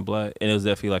 Gifted, and Black." And it was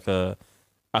definitely like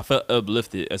I felt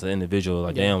uplifted as an individual.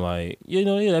 Like, damn, like,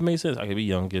 that makes sense. I could be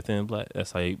young, gifted, and black.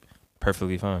 That's like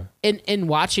perfectly fine. In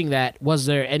watching that, was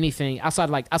there anything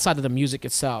outside of the music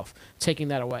itself, taking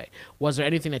that away? Was there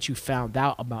anything that you found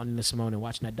out about Nina Simone and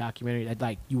watching that documentary that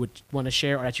like you would want to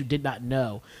share or that you did not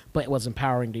know but it was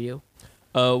empowering to you?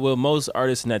 Well, most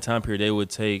artists in that time period, they would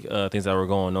take things that were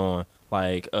going on,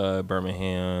 like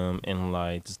Birmingham, and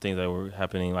like just things that were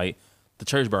happening, like the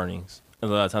church burnings. And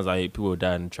a lot of times, like people would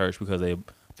die in church because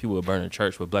people would burn a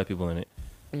church with black people in it,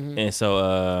 and so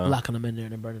locking them in there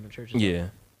and then burning the church. Yeah.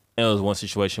 And it was one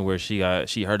situation where she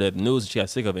heard the news and she got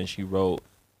sick of it and she wrote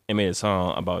and made a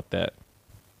song about that.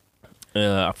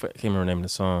 I can't remember the name of the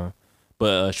song,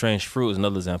 but "Strange Fruit" is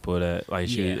another example of that. Like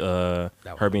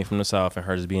her being from the South and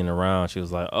her just being around, she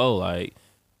was like, "Oh, like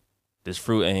this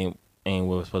fruit ain't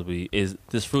what it's supposed to be.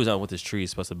 This fruit's not what this tree is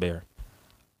supposed to bear."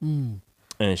 And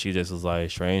she just was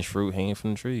like, "Strange fruit hanging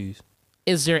from the trees."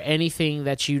 Is there anything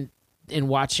that you, in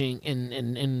watching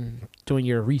in doing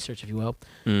your research, if you will,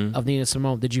 of Nina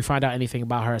Simone, did you find out anything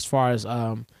about her as far as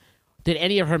did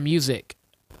any of her music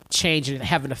change and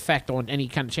have an effect on any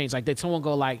kind of change? Like, did someone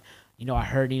go like, I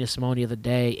heard Nina Simone the other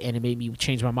day and it made me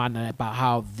change my mind about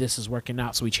how this is working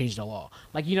out, so we changed the law.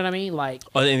 Like, you know what I mean? Like,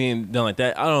 anything done like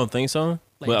that? I don't think so,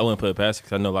 like, but I wouldn't put it past it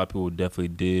because I know a lot of people definitely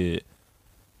did.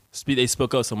 They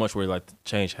spoke up so much where like the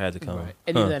change had to come. Right.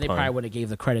 And then they probably would have gave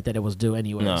the credit that it was due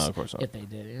anyways. No, of course not. If they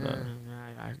did. No.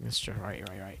 That's true. Right.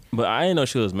 But I didn't know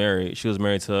she was married. She was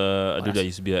married to a dude that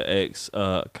used to be an ex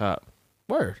cop.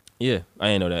 Word. Yeah, I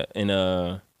didn't know that.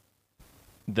 And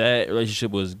that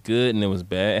relationship was good and it was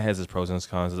bad. It has its pros and its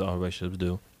cons, as all relationships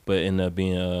do. But it ended up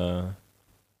being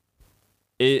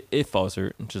it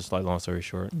faltered. Just like, long story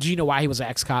short. Do you know why he was an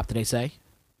ex cop? Did they say?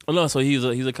 Oh no, so he's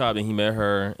a cop and he met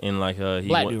her and like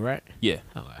Black dude, right? Yeah.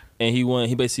 Okay. And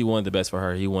he basically wanted the best for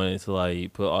her. He wanted to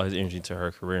like put all his energy into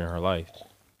her career and her life. So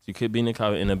he could be in the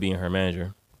cop and end up being her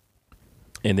manager.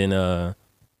 And then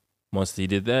once he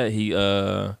did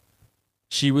that,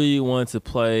 she really wanted to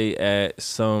play at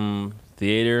some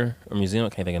theater or museum. I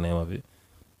can't think of the name of it.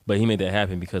 But he made that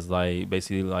happen because like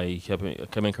basically like he kept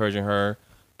encouraging her,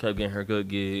 kept getting her good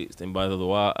gigs. And by the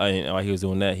while he was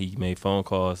doing that, he made phone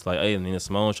calls like, "Hey, Nina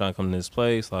Simone's trying to come to this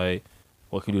place. Like,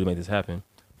 what can you do to make this happen?"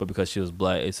 But because she was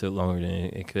black, it took longer than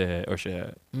it could have or should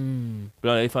have.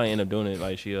 But they finally ended up doing it.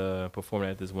 Like she performed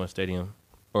at this one stadium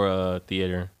or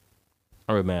theater.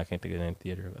 I can't think of the name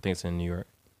theater. I think it's in New York.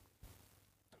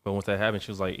 But once that happened,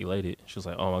 she was like elated. She was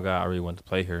like, "Oh my God, I really wanted to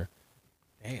play her."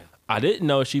 Damn. I didn't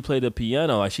know she played the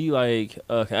piano. Like she can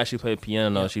actually play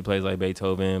piano. Yeah. She plays like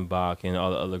Beethoven, Bach, and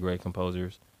all the other great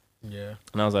composers. Yeah.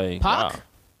 And I was like, Pac? wow.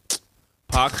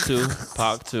 Pac too.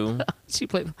 Pac too. She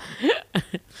played.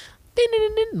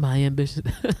 My ambition.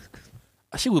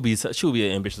 She would be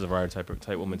an ambitious writer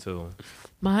type woman too.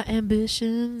 My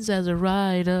ambitions as a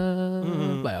writer.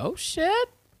 Like, oh shit.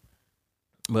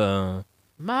 But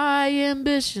My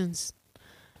ambitions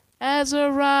as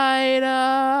a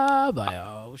writer. Like,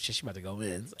 oh shit, she about to go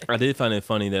in. I did find it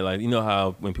funny that, like, you know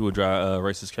how when people draw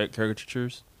racist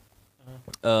caricatures,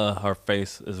 her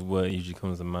face is what usually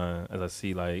comes to mind as I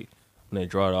see, like, when they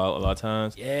draw it out a lot of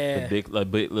times. Yeah. The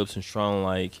big lips and strong,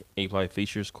 like, ape-like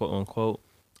features, quote unquote.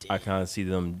 I kind of see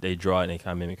them. They draw it and they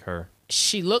kind of mimic her.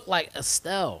 She looked like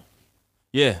Estelle.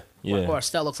 Yeah. Or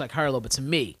Estelle looks like her a little bit to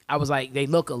me. I was like, they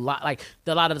look a lot like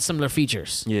a lot of the similar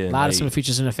features. Yeah, a lot of like- similar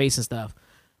features in the face and stuff.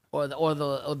 Or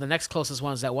the next closest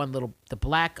one is that one little the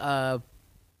black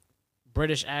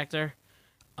British actor.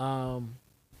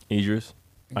 Idris.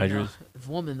 The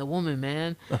woman,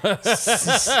 man. My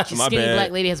Skinny bad.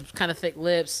 black lady has kind of thick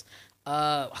lips.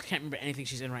 I can't remember anything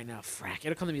she's in right now. Frack,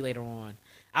 it'll come to me later on.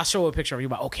 I'll show her a picture of you.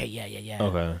 But okay, yeah.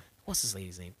 Okay. What's this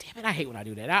lady's name? Damn it, I hate when I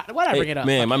do that. Why'd I bring it up?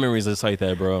 Man, Fuck my it. memory's just like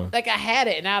that, bro. Like I had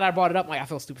it, and now that I brought it up, like I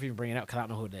feel stupid for even bringing it up because I don't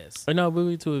know who it is. I know, but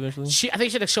we too eventually. I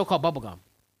think she had a show called Bubblegum.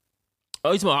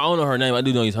 Oh, you talking about, I don't know her name. I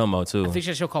do know what you're talking about too. I think she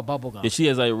had a show called Bubblegum. Yeah, she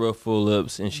has like real full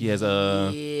lips, and she has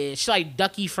Yeah, she like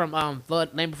Ducky from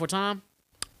Land Before Time.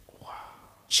 Wow.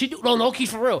 She do no Loki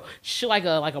for real. She like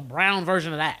a brown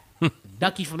version of that.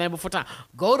 Ducky from Land Before Time.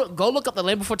 Go look up the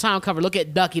Land Before Time cover. Look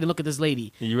at Ducky. Then look at this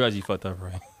lady. You realize you fucked up,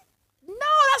 right? No,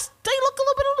 they look a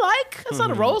little bit alike. It's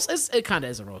not a roast. It kind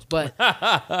of is a roast, but you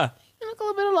look a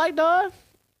little bit alike, dog.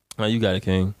 No, you got it,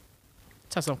 King.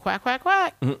 Tell some quack quack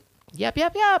quack. Yep.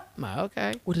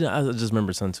 Okay. What did I just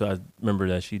remember something too? I remember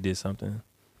that she did something.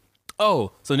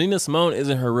 Oh, so Nina Simone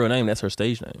isn't her real name. That's her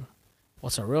stage name.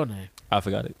 What's her real name? I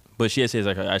forgot it. But she says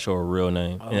like her actual real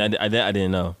name. And I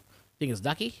didn't know. Think it's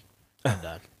Ducky? I'm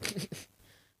done.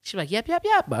 She's like, yep.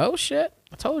 But oh shit,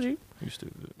 I told you. You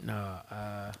stupid. No.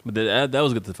 But that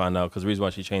was good to find out because the reason why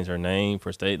she changed her name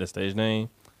for the stage name,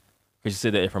 because she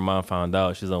said that if her mom found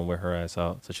out, she's gonna wear her ass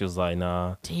out. So she was like,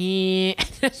 nah. Damn.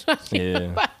 That's what she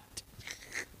Yeah. But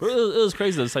it was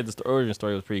crazy. It's like the origin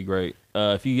story was pretty great.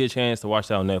 If you get a chance to watch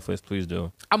that on Netflix, please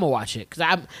do. I'm gonna watch it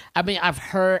because I've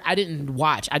heard. I didn't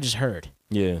watch. I just heard.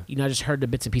 Yeah. You know, I just heard the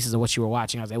bits and pieces of what you were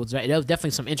watching. I was like, there was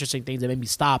definitely some interesting things that made me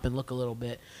stop and look a little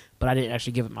bit, but I didn't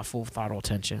actually give it my full throttle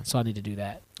attention. So I need to do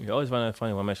that. You always find that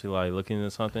funny when I'm actually like looking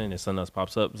into something and something else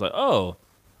pops up. It's like, oh,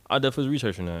 I definitely was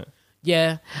researching that.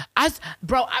 Yeah, all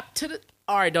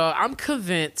right, dog. I'm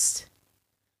convinced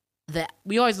that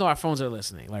we always know our phones are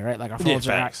listening, like right, like our phones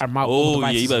are our mobile Oh yeah,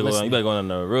 devices you better are listening. go on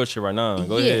the real shit right now.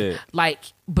 Go ahead. Like,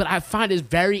 but I find it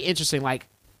very interesting. Like,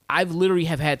 I've literally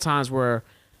have had times where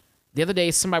the other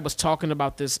day somebody was talking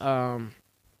about this.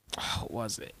 What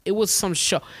was it? It was some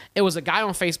show. It was a guy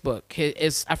on Facebook.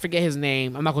 I forget his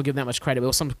name. I'm not gonna give that much credit. But it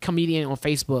was some comedian on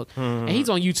Facebook, and he's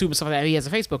on YouTube and stuff like that. He has a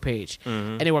Facebook page,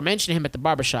 and they were mentioning him at the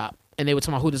barbershop, and they were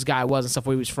talking about who this guy was and stuff,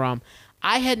 where he was from.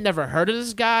 I had never heard of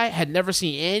this guy. Had never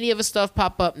seen any of his stuff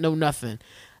pop up. No nothing.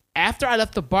 After I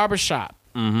left the barbershop,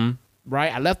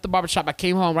 right? I left the barbershop. I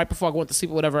came home right before I went to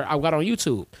sleep or whatever. I got on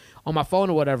YouTube on my phone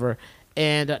or whatever.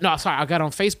 And I got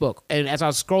on Facebook. And as I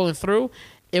was scrolling through,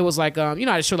 it was like,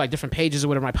 I showed like different pages or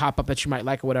whatever might pop up that you might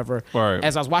like or whatever. Right.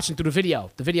 As I was watching through the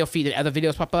video feed and other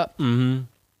videos pop up. Mm-hmm.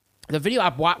 The video I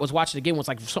was watching again was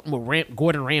like something with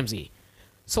Gordon Ramsay.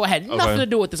 So it had nothing to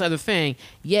do with this other thing.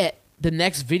 Yet the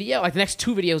next video, like the next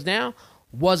two videos now,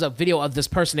 was a video of this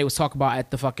person they was talking about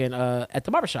at the fucking at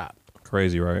the barbershop.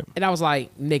 Crazy, right? And I was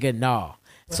like, nigga, no.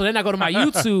 So then I go to my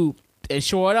YouTube, and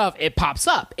sure enough, it pops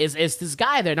up. It's this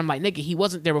guy there. And I'm like, nigga, he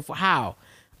wasn't there before. How?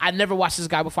 I never watched this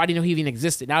guy before. I didn't know he even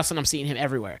existed. Now all of a sudden I'm seeing him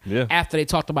everywhere. Yeah. After they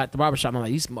talked about the barbershop, I'm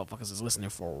like, these motherfuckers is listening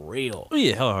for real. Oh,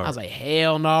 yeah, hell hard. I was like,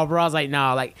 hell no, bro. I was like,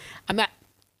 nah, like, I'm not.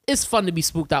 It's fun to be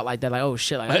spooked out like that. Like, oh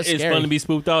shit, like that's it's scary. fun to be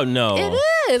spooked out? No.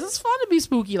 It is. It's fun to be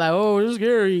spooky. Like, oh, it's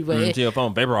scary. But To your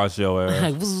phone, vaporize your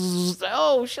ass. like,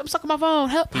 oh shit, I'm stuck on my phone.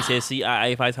 Help. He said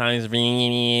CIA 5 times.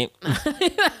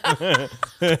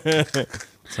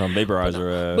 Some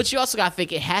vaporizer ass. But you also got to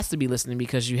think it has to be listening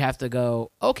because you have to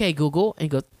go, okay, Google, and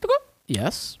go,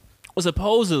 yes. Well,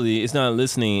 supposedly, it's not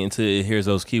listening until it hears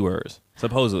those keywords.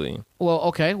 Supposedly. Well,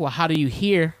 okay. Well, how do you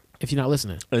hear if you're not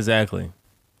listening? Exactly.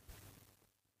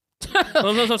 That's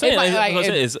what I'm saying.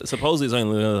 It's supposedly it's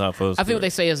only listening how folks. I think what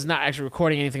they say is not actually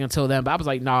recording anything until then. But I was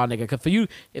like, nah, nigga. Because for you,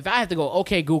 if I have to go,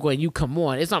 okay, Google, and you come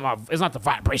on, it's not the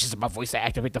vibrations of my voice that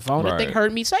activate the phone. That thing Right.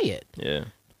 heard me say it. Yeah.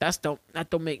 that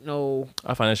don't make no.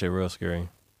 I find that shit real scary.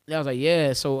 I was like,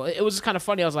 yeah. So it was just kind of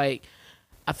funny. I was like,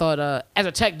 I thought as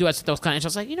a tech dude, I thought that was kind of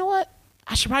interesting. I was like, you know what?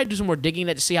 I should probably do some more digging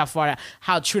to see how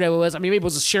true that was. I mean, maybe it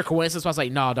was a sheer coincidence. But I was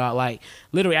like, no, dog. Like,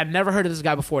 literally, I'd never heard of this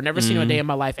guy before. Never seen him a day in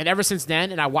my life. And ever since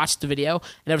then, and I watched the video,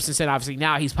 and ever since then, obviously,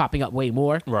 now he's popping up way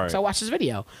more. Right. So I watched his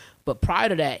video. But prior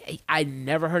to that, I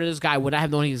never heard of this guy. Would I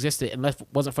have known he existed unless it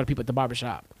wasn't for the people at the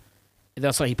barbershop? And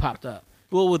that's why he popped up.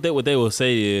 Well, what they will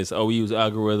say is, we use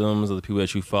algorithms of the people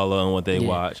that you follow and what they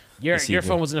watch. Your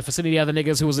phone was in the vicinity of other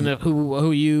niggas who was in the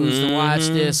who used and watched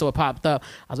this, so it popped up.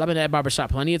 I've been at that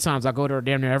barbershop plenty of times. I go there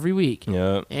damn near every week.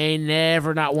 Yeah. Ain't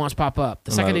never not once pop up.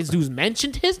 The second these dudes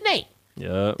mentioned his name,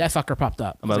 yeah, that fucker popped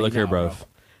up. I'm like, look here, bro.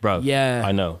 Yeah.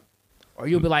 I know. Or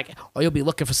you'll be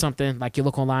looking for something, like you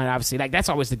look online, obviously. Like that's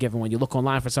always the given when you look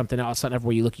online for something, all of a sudden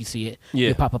everywhere you look, you see it. Yeah.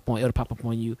 It'll pop up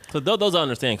on you. So those I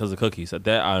understand because of cookies. That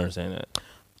I understand that.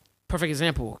 Perfect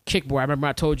example, kickboard. I remember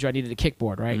I told you I needed a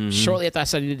kickboard, right? Shortly after I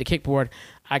said I needed a kickboard,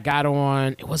 I got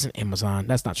on, it wasn't Amazon.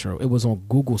 That's not true. It was on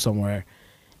Google somewhere.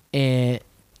 And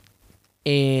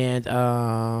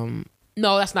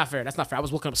no, that's not fair. I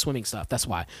was looking up swimming stuff. That's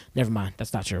why. Never mind.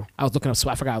 That's not true. I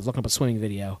forgot I was looking up a swimming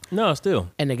video. No, still.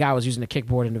 And the guy was using a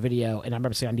kickboard in the video. And I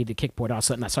remember saying I needed a kickboard. All of a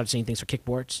sudden I started seeing things for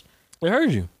kickboards. It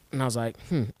heard you. And I was like,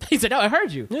 He said, no, I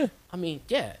heard you. Yeah. I mean,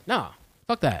 yeah, no.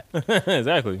 Fuck that.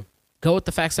 Exactly. Go with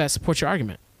the facts that support your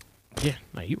argument. Yeah,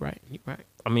 no, you right.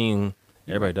 I mean,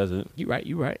 everybody does it. You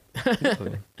right.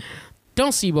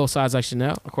 Don't see both sides like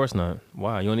Chanel. Of course not.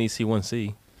 Why? You only see one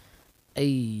C. Hey,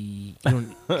 you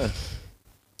don't,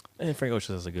 And Frank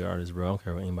Ocean is a good artist, bro. I don't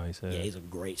care what anybody says. yeah, he's a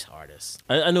great artist.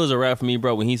 I knew it was a rap for me,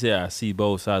 bro. When he said I see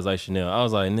both sides like Chanel, I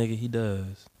was like, nigga, he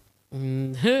does. I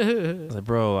was like,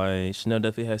 bro, like Chanel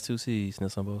definitely has two C's, and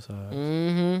it's on both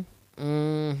sides.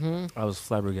 I was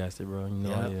flabbergasted, bro. You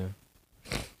know,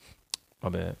 yeah. My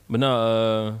bad. But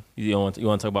no, you want to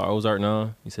talk about Ozark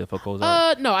now? You said fuck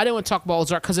Ozark? No, I didn't want to talk about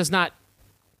Ozark because it's not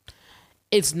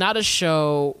a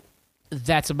show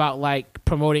that's about like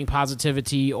promoting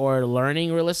positivity or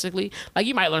learning realistically. Like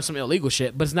you might learn some illegal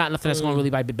shit, but it's not nothing that's going to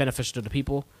really be beneficial to the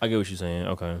people. I get what you're saying.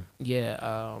 Okay.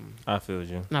 Yeah. I feel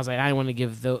you. And I was like, I didn't want to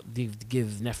give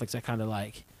Netflix that kind of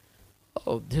like,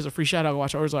 oh, here's a free shout out, go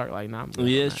watch Ozark. Like, nah.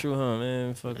 Yeah, it's true, huh,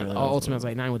 man? Fuck it. Ultimately, I was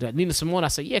like, nah, with that. Nina Simone, I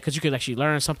said, yeah, because you could actually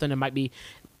learn something that might be,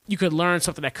 you could learn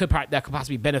something that could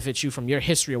possibly benefit you from your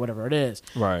history or whatever it is.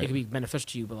 Right. It could be beneficial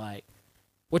to you, but like,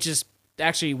 which is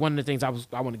actually one of the things I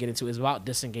want to get into is about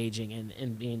disengaging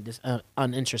and being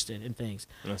uninterested in things.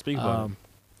 Now speak about it.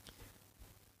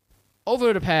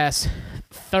 Over the past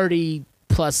 30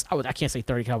 plus, I can't say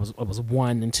 30 because I was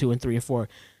 1 and 2 and 3 and 4,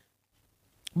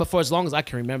 but for as long as I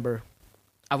can remember,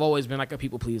 I've always been like a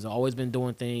people pleaser. Always been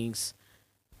doing things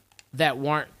that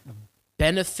weren't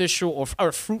beneficial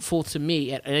or fruitful to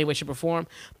me in any way, shape, or form,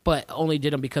 but only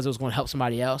did them because it was going to help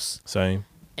somebody else. Same.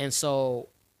 And so,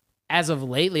 as of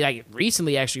lately, like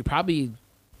recently, actually, probably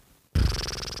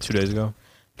 2 days ago.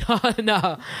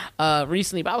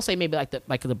 Recently, but I would say maybe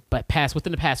within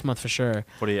the past month for sure.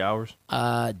 48 hours.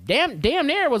 Damn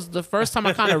near was the first time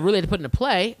I kind of really had to put into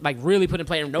play,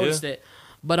 and noticed it.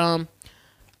 But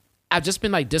I've just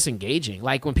been like disengaging.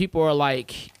 Like when people are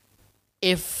like,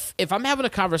 if I'm having a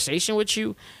conversation with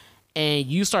you and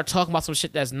you start talking about some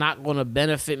shit that's not going to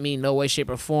benefit me in no way, shape,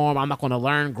 or form, I'm not going to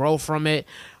learn, grow from it,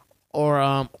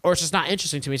 or it's just not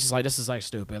interesting to me. It's just like, this is like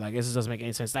stupid. Like this doesn't make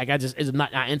any sense. Like I'm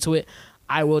not into it.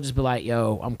 I will just be like,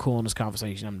 yo, I'm cool in this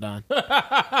conversation. I'm done.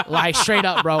 Like straight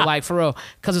up, bro. Like for real.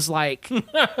 Cause it's like,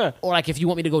 or like if you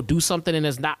want me to go do something and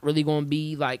it's not really going to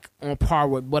be like on par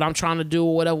with what I'm trying to do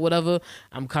or whatever,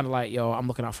 I'm kind of like, yo, I'm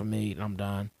looking out for me and I'm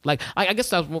done. Like, I guess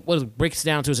that's what it breaks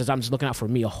down to is I'm just looking out for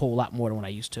me a whole lot more than what I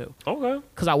used to. Okay.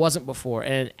 Cause I wasn't before.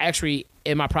 And actually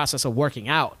in my process of working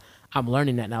out, I'm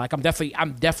learning that now. Like I'm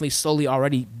definitely slowly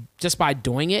already, just by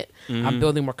doing it, I'm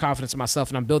building more confidence in myself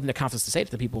and I'm building the confidence to say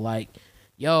to the people like,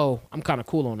 yo, I'm kind of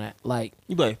cool on that. Like,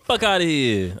 you be like, fuck out of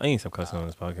here. I ain't stop cussing on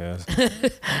this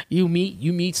podcast. you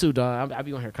me too, dog. I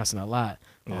be on here cussing a lot,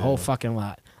 a whole fucking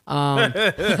lot.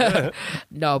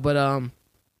 No, but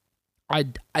I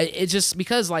it's just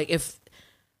because like if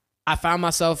I found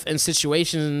myself in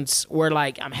situations where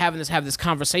like I'm have this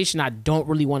conversation I don't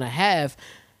really want to have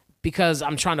because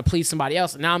I'm trying to please somebody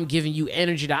else. And now I'm giving you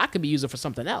energy that I could be using for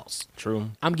something else. True.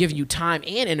 I'm giving you time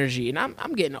and energy, and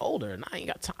I'm getting older, and I ain't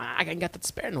got time. I ain't got that to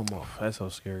spare no more. That's so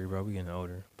scary, bro. We getting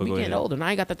older. But we getting older, and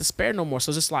I ain't got that to spare no more. So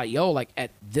it's just like, yo, like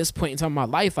at this point in time in my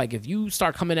life, like if you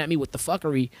start coming at me with the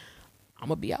fuckery, I'm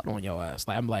gonna be out on your ass.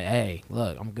 Like I'm like, hey,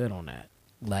 look, I'm good on that.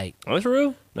 Like that's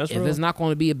real. That's real. If it's not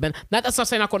going to be that's not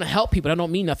saying not going to help people. That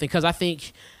don't mean nothing because I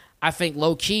think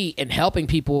low key in helping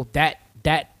people that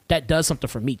that does something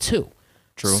for me too.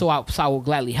 True. So I will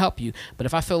gladly help you. But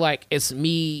if I feel like it's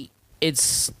me, if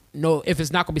it's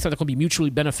not gonna be something that's gonna be mutually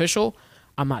beneficial,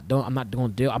 I'm not gonna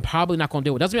deal. I'm probably not gonna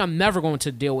deal with it. Doesn't mean I'm never going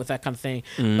to deal with that kind of thing.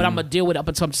 But I'm gonna deal with it up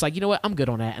until I'm just like, you know what, I'm good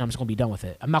on that, and I'm just gonna be done with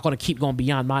it. I'm not gonna keep going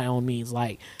beyond my own means.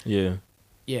 Like, Yeah.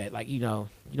 like you know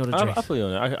the I drift. feel you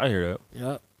on that. I hear that.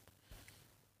 Yep.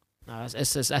 No,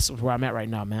 that's where I'm at right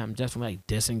now, man. I'm definitely like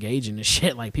disengaging and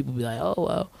shit. Like people be like, oh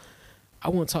well, I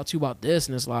want to talk to you about this,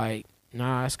 and it's like,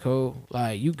 nah, it's cool.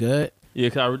 Like you good. Yeah,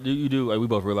 cause you do. Like we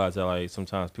both realize that like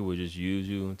sometimes people just use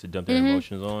you to dump their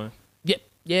emotions on.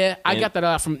 Yeah. I got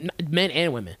that from men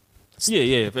and women.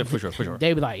 Yeah, for sure.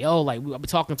 They be like, yo, like I'll be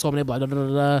talking to them, and they be like, da, da,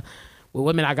 da, da. With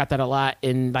women, I got that a lot,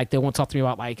 and like they won't talk to me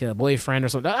about like a boyfriend or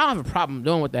something. I don't have a problem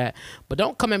doing with that, but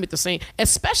don't come at me with the same.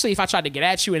 Especially if I tried to get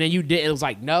at you and then you did, it was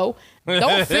like no.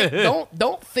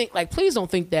 Don't think like please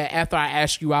don't think that after I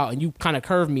ask you out and you kind of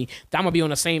curve me that I'm gonna be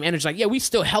on the same energy. Like yeah, we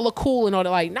still hella cool and all that.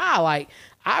 Like nah, like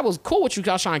I was cool with you. 'Cause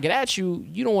I was trying to get at you.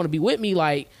 You don't want to be with me.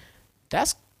 Like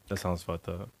that sounds fucked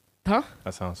up. Huh?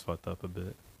 That sounds fucked up a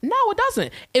bit. No, it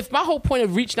doesn't. If my whole point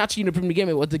of reaching out to you in the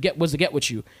beginning was to get with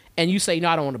you, and you say no,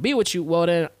 I don't want to be with you, well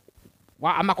then,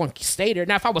 I'm not going to stay there.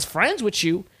 Now, if I was friends with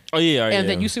you,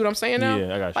 then you see what I'm saying now?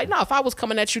 Yeah, I got you. Like, no, if I was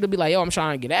coming at you to be like, yo, I'm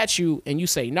trying to get at you, and you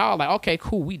say no, like, okay,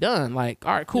 cool, we done. Like,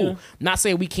 all right, cool. Yeah. Not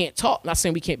saying we can't talk, not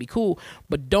saying we can't be cool,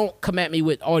 but don't come at me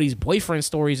with all these boyfriend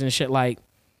stories and shit. Like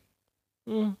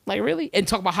really, and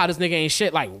talk about how this nigga ain't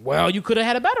shit. Like, well, you could have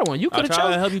had a better one. You could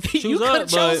have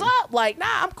chose up. Like,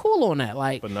 nah, I'm cool on that.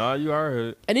 Like, but nah, you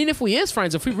are. and even if we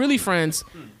really really friends,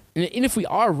 and even if we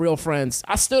are real friends,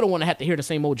 I still don't want to have to hear the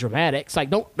same old dramatics. Like,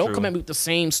 don't come at me with the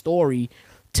same story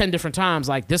 10 different times.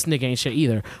 Like, this nigga ain't shit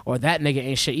either, or that nigga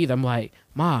ain't shit either. I'm like,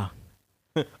 ma,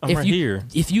 I'm right here.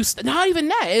 If you not even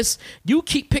that, it's you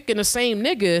keep picking the same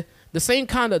nigga. The same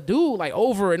kind of dude, like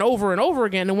over and over and over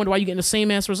again, and wonder why you getting the same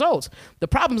ass results. The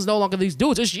problem is no longer these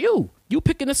dudes; it's you. You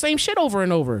picking the same shit over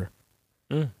and over.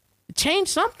 Change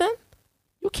something.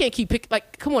 You can't keep picking.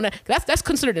 Like, come on, that's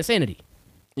considered insanity.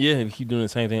 Yeah, if you keep doing the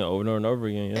same thing over and over and over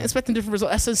again, yeah. And expecting different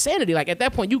results. That's insanity. Like at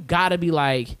that point, you gotta be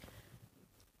like,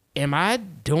 "Am I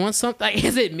doing something? Like,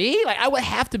 is it me? Like, I would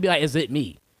have to be like, is it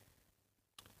me?"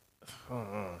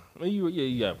 Well,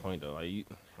 you got a point though. Like,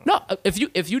 no,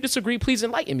 if you disagree, please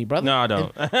enlighten me, brother. No, I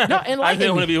don't. No, enlighten me. I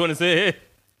didn't want to be one to say it.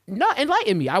 No,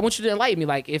 enlighten me. I want you to enlighten me.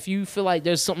 Like if you feel like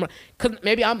there's something, because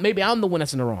maybe I'm the one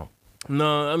that's in the wrong.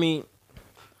 No, I mean,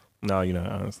 no, you're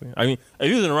not. Honestly, I mean, if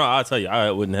you was in the wrong, I'll tell you.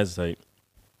 I wouldn't hesitate.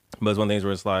 But it's one of the things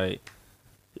where it's like,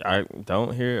 I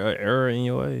don't hear an error in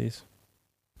your ways.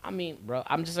 I mean, bro,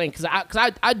 I'm just saying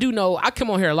because I do know I come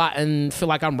on here a lot and feel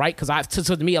like I'm right because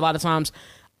to me a lot of times.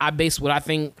 I base a lot of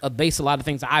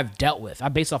things that I've dealt with. I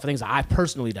base off of things that I've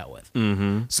personally dealt with.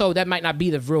 Mm-hmm. So that might not be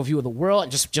the real view of the world,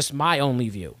 and just my only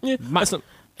view. Yeah,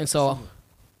 and so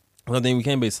one thing we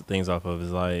can base things off of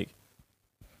is like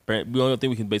the only thing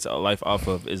we can base our life off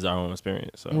of is our own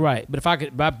experience. So. Right, but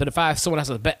if someone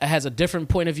has a different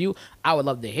point of view, I would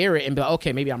love to hear it and be like,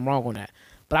 okay, maybe I'm wrong on that.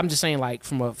 But I'm just saying, like,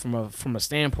 from a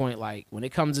standpoint, like, when it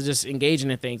comes to just engaging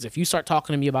in things, if you start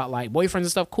talking to me about, like, boyfriends and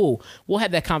stuff, cool. We'll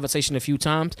have that conversation a few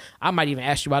times. I might even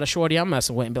ask you about a shorty I'm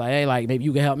messing with and be like, hey, like, maybe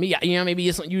you can help me. You know, maybe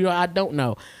it's something I don't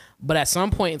know. But at some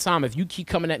point in time, if you keep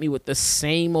coming at me with the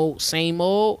same old,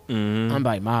 I'm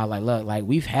like, ma, like, look, like,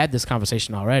 we've had this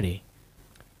conversation already.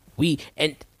 Don't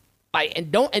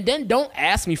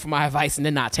ask me for my advice and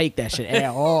then not take that shit at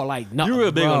all. Like, no, you're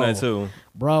real big on that too,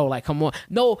 bro. Like, come on,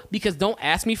 no, because don't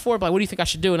ask me for it. But like, what do you think I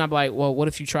should do? And I'm like, well, what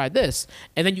if you tried this?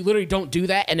 And then you literally don't do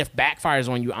that. And if backfires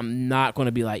on you, I'm not going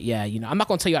to be like, yeah, you know, I'm not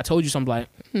going to tell you I told you something. Like,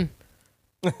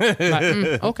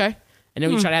 okay. And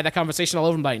then we try to have that conversation all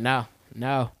over. I'm like, no.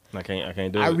 I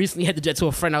can't do it. I recently had to jet to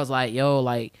a friend. I was like, yo,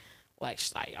 like I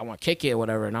want to kick it or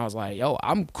whatever. And I was like, yo,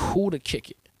 I'm cool to kick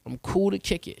it.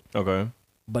 Okay.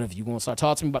 But if you gonna start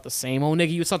talking to me about the same old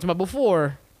nigga you was talking about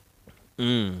before,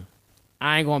 I ain't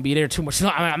gonna be there too much.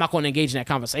 I'm not gonna engage in that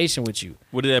conversation with you.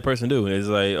 What did that person do? It's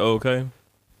like, oh, okay.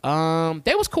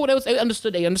 They was cool. They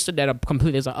understood that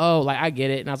completely. It's like, oh, like I get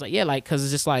it. And I was like, yeah, like, cause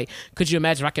it's just like, could you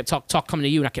imagine if I kept coming to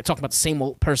you and I kept talking about the same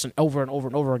old person over and over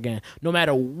and over again, no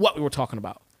matter what we were talking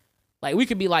about. Like, we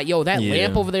could be like, yo, that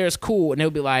lamp over there is cool. And they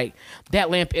would be like, that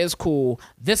lamp is cool.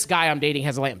 This guy I'm dating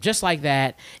has a lamp just like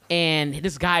that. And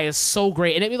this guy is so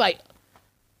great. And it'd be like,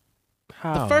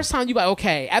 how? The first time you like,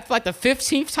 okay. After like the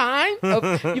 15th time,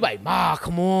 you like, ma,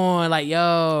 come on. Like,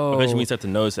 yo. I bet you we start to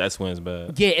notice that's when it's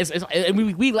bad. Yeah,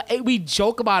 and we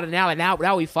joke about it now. Like,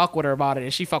 now we fuck with her about it.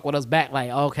 And she fuck with us back.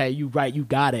 Like, okay, you right, you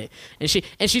got it. And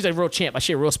she's a real champ. Like,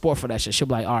 she a real sport for that shit. She'll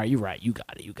be like, all right, you right, you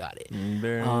got it.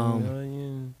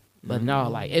 But But no,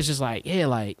 like, it's just like, yeah,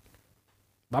 like,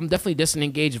 I'm definitely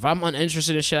disengaged. If I'm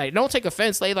uninterested in shit, like, don't take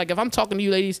offense, lady. Like, if I'm talking to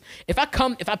you, ladies, if I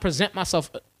present myself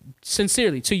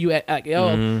sincerely to you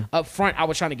up front, I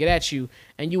was trying to get at you,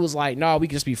 and you was like, no, we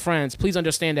can just be friends. Please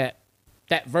understand that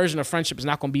version of friendship is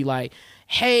not going to be like,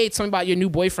 hey, tell me about your new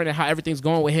boyfriend and how everything's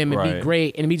going with him and be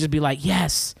great, and me just be like,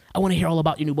 yes, I want to hear all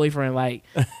about your new boyfriend. Like,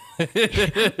 you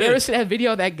ever see that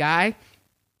video of that guy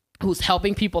who's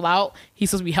helping people out?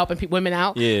 He's supposed to be helping women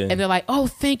out. Yeah. And they're like, oh,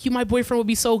 thank you. My boyfriend would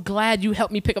be so glad you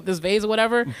helped me pick up this vase or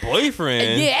whatever.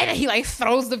 Boyfriend? And he like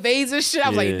throws the vase and shit. I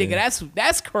was like, nigga,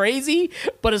 that's crazy.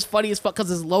 But it's funny as fuck because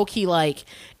it's low key like,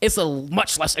 it's a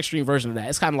much less extreme version of that.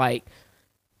 It's kind of like,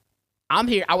 I'm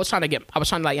here. I was trying to like, you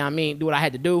know what I mean, do what I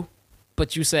had to do.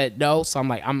 But you said no, so I'm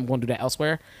like, I'm going to do that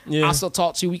elsewhere. Yeah. I'll still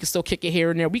talk to you. We can still kick it here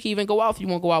and there. We can even go out if you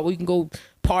want to go out. We can go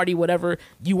party, whatever.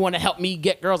 You want to help me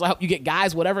get girls? I'll help you get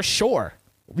guys, whatever. Sure,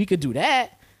 we could do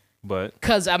that. But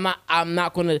because I'm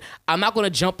not gonna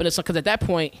jump into something. Because at that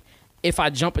point, if I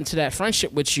jump into that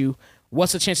friendship with you,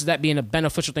 what's the chances of that being a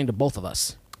beneficial thing to both of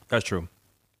us? That's true.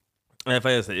 And if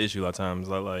I had the issue a lot of times,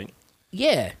 like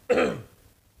yeah.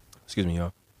 Excuse me,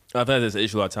 y'all. I've had this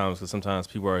issue a lot of times because sometimes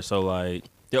people are so like,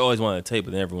 they always want to take,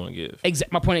 but they never want to give.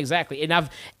 My point exactly. And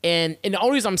the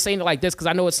only reason I'm saying it like this, because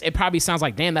I know it probably sounds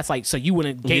like, damn, that's like, so you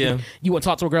wouldn't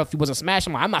talk to a girl if you wasn't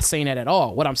smashing. I'm not saying that at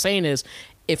all. What I'm saying is,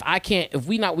 if I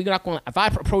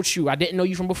approach you, I didn't know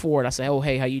you from before, and I say, oh,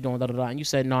 hey, how you doing, and you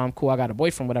said, no, I'm cool, I got a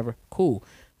boyfriend, whatever, cool,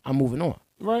 I'm moving on.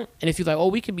 Right. And if you're like, oh,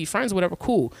 we can be friends, whatever,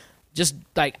 cool. Just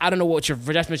like, I don't know what your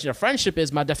definition of friendship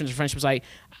is. My definition of friendship is like,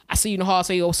 I see you in the hall, I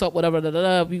say, oh, what's up,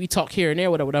 whatever, we talk here and there,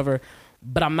 whatever.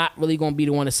 But I'm not really going to be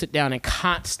the one to sit down and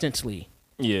constantly.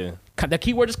 Yeah. The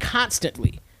key word is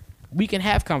constantly. We can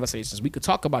have conversations. We could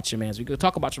talk about your mans. We could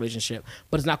talk about your relationship.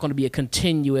 But it's not going to be a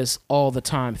continuous, all the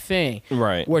time thing.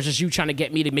 Right. Where it's just you trying to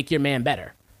get me to make your man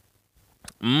better.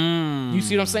 You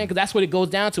see what I'm saying? Because that's what it goes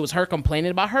down to. Is her complaining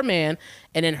about her man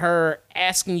and then her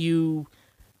asking you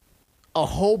a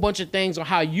whole bunch of things on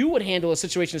how you would handle a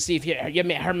situation to see if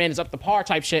her man is up to par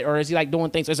type shit, or is he like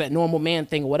doing things, or is that normal man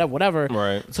thing, or whatever.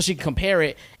 Right. So she can compare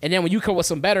it, and then when you come with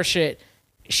some better shit,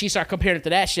 she start comparing it to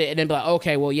that shit, and then be like,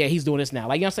 okay, well, yeah, he's doing this now.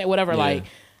 Like, you know what I'm saying? Whatever. Yeah.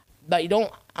 Like you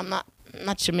don't. I'm not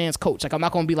your man's coach. Like, I'm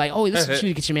not gonna be like, oh, this is what you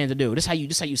need to get your man to do. This how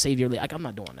you save your life. Like, I'm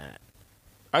not doing that.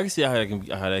 I can see how that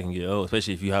can get old,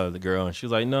 especially if you have the girl and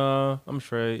she's like, no, I'm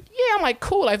straight. Yeah, I'm like,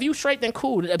 cool. Like, if you straight, then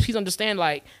cool. Please understand,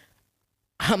 like,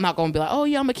 I'm not going to be like, oh,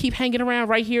 yeah, I'm going to keep hanging around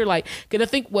right here. Like, because I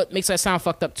think what makes that sound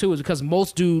fucked up, too, is because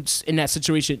most dudes in that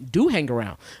situation do hang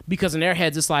around. Because in their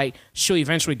heads, it's like, she'll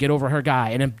eventually get over her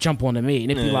guy and then jump onto me.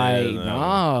 And it'd be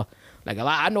no. Like,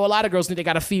 I know a lot of girls think they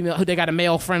got a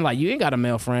male friend. Like, you ain't got a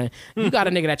male friend. You got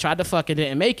a nigga that tried to fuck and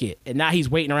didn't make it. And now he's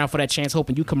waiting around for that chance,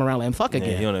 hoping you come around and let him fuck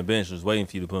again. He on the bench just waiting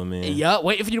for you to put him in. Yup,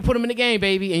 waiting for you to put him in the game,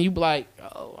 baby. And you be like,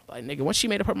 oh, like, nigga, once she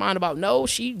made up her mind about no,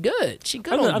 she good. She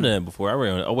good. I've done that before. I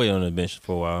waited on the bench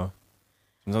for a while.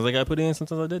 Sometimes I got put in,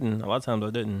 sometimes I didn't. A lot of times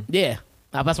I didn't. Yeah,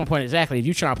 that's my point exactly. If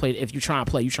you try to play, you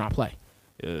try to play.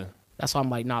 Yeah. That's why I'm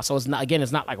like, nah. So it's not. Again,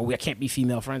 it's not like I can't be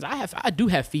female friends. I do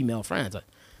have female friends.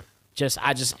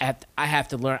 I have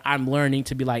to learn. I'm learning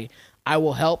to be like, I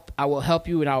will help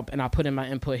you, and I'll put in my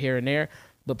input here and there.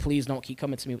 But please don't keep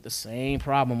coming to me with the same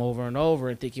problem over and over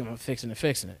and thinking I'm fixing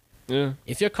it. Yeah.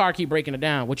 If your car keep breaking it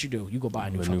down, what you do? You go buy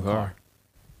a new car.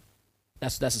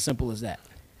 That's as simple as that.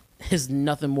 There's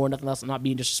nothing more, nothing less. I'm not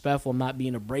being disrespectful. I'm not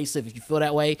being abrasive. If you feel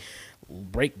that way,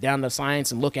 break down the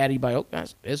science and look at it. By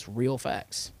it's real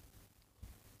facts.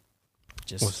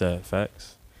 What's that?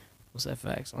 Facts? What's that?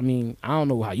 Facts? I mean, I don't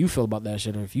know how you feel about that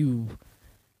shit, or if you.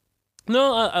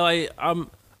 No, I don't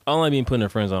like being put in the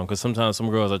friend zone because sometimes some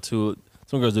girls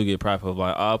do get prideful.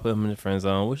 Like, I'll put them in the friend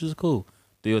zone, which is cool.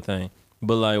 Do your thing.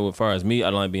 But like, as far as me,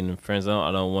 I don't like being in the friend zone.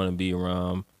 I don't want to be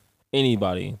around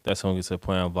anybody that's gonna get to the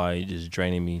point of like just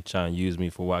draining me, trying to use me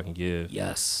for what I can give.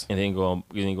 Yes. And then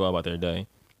go about their day.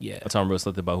 Yeah. That's how I'm real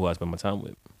selective about who I spend my time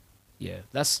with. Yeah.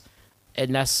 That's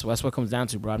what it comes down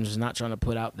to, bro. I'm just not trying to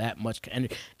put out that much.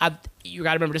 And you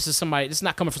gotta remember, this is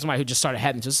not coming from somebody who just started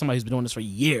having. Just somebody who's been doing this for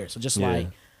years. So just like,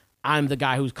 I'm the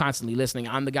guy who's constantly listening.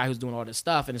 I'm the guy who's doing all this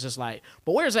stuff, and it's just like,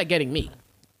 but where is that getting me?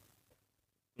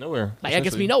 Nowhere. Like, it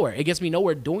gets me nowhere. It gets me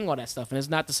nowhere doing all that stuff. And it's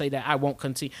not to say that I won't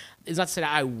continue. It's not to say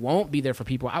that I won't be there for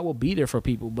people. I will be there for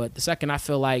people. But the second I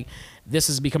feel like this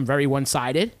has become very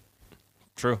one-sided.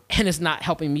 True. And it's not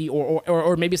helping me,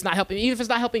 or maybe it's not helping me, even if it's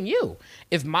not helping you.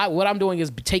 If what I'm doing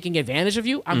is taking advantage of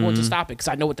you, I'm going to stop it because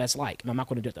I know what that's like. And I'm not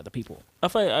going to do it to other people. I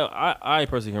feel like I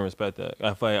personally can respect that.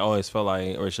 I feel like I always felt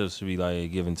like, or it should be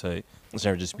like give and take. It's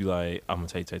never just be like, I'm going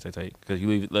to take. Because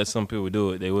you let some people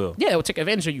do it, they will. Yeah, they'll take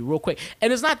advantage of you real quick.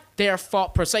 And it's not their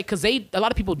fault per se, because a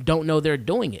lot of people don't know they're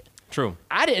doing it. True.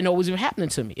 I didn't know what was even happening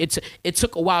to me. It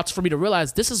took a while for me to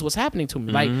realize this is what's happening to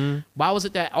me. Like, why was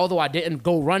it that although I didn't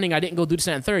go running, I didn't go do this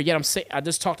and third, yet I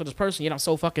just talked to this person, yet I'm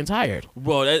so fucking tired.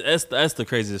 Bro, that's the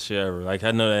craziest shit ever. Like,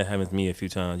 I know that happened to me a few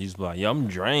times. You just be like, yo, I'm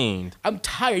drained. I'm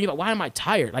tired. You're like, why am I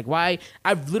tired? Like, why?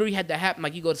 I've literally had that happen.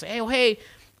 Like, you go to say, hey.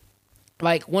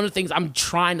 Like, one of the things I'm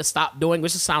trying to stop doing,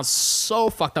 which just sounds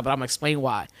so fucked up, but I'm gonna explain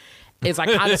why. Is I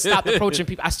kind of stopped approaching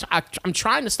people. I'm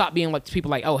trying to stop being like people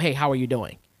like, oh, hey, how are you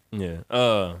doing? Yeah.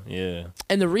 Yeah.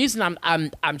 And the reason I'm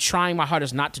trying my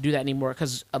hardest not to do that anymore,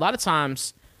 because a lot of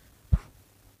times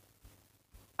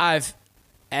I've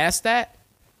asked that,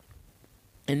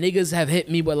 and niggas have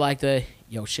hit me with like the,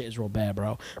 yo, shit is real bad,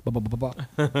 bro.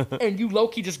 And you low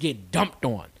key just get dumped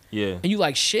on. Yeah. And you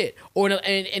like shit. Or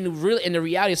and really, and the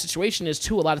reality of the situation is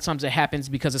too, a lot of times it happens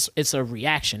because it's a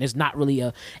reaction. It's not really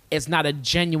it's not a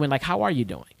genuine like, how are you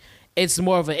doing? It's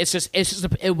more of a,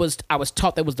 I was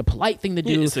taught that was the polite thing to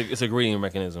do. Yeah, it's a greeting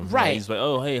mechanism. Right. Like, he's like,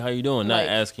 oh, hey, how you doing? Not Like,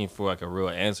 asking for like a real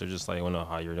answer, just like, I want to know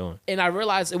how you're doing. And I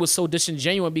realized it was so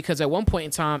disingenuous because at one point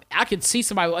in time, I could see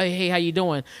somebody, hey, how you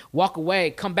doing? Walk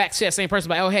away, come back, see that same person,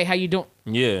 like, oh, hey, how you doing?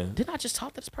 Yeah. Didn't I just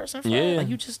talk to this person? Yeah. Like,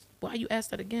 why you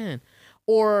ask that again?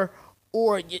 Or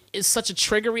it's such a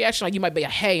trigger reaction. Like, you might be a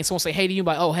hey, and someone say hey to you,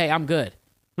 like, oh, hey, I'm good.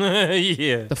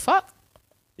 Yeah. The fuck?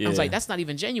 Yeah. I was like, that's not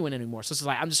even genuine anymore. So it's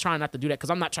like, I'm just trying not to do that because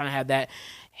I'm not trying to have that.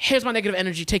 Here's my negative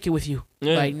energy. Take it with you.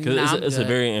 Yeah, Like, because nah, it's a I'm good.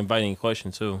 very inviting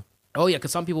question too. Oh yeah,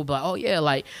 because some people be like, oh yeah,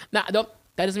 like now that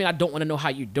doesn't mean I don't want to know how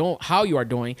you are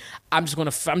doing. I'm trying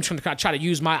to kind of try to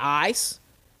use my eyes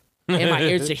and my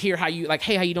ears to hear how you like.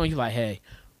 Hey, how you doing? You like, hey,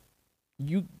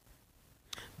 you,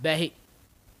 hey.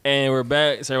 And we're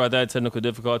back. Sorry about that. Technical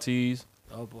difficulties.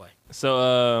 Oh boy.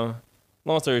 So,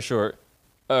 long story short,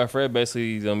 Fred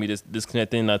basically gonna be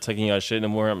disconnecting, not taking y'all shit no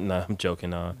more. I'm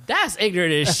joking. That's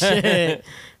ignorant as shit.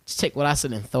 Just take what I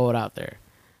said and throw it out there.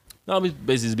 No, I'm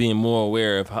basically just being more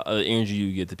aware of how, the energy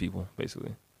you get to people,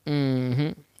 basically.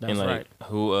 Mm-hmm. That's and like right.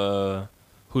 who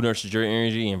nurtures your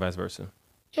energy and vice versa.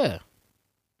 Yeah.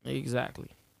 Exactly.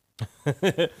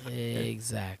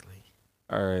 Exactly.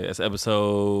 All right, that's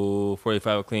episode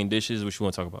 45 of Clean Dishes. What you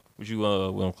want to talk about? What you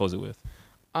want to close it with?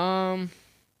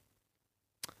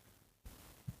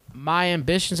 My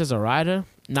ambitions as a writer.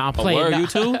 Nah, I'm playing. Where are you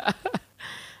too?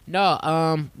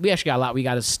 No, we actually got a lot we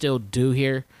got to still do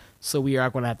here, so we are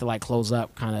going to have to like close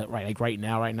up kind of right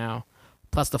now.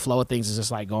 Plus, the flow of things is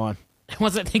just like gone.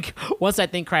 Once that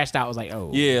thing crashed out, I was like,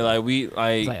 oh Yeah, like I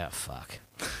was like, oh fuck.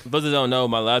 Those that don't know,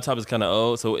 my laptop is kind of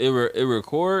old, so it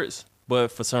records, but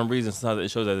for some reason, sometimes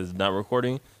it shows that it's not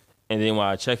recording. And then when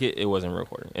I check it, it wasn't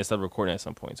recording. It stopped recording at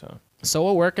some point in time. So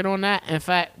we're working on that. In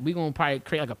fact, we're going to probably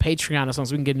create like a Patreon or something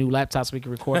so we can get new laptops so we can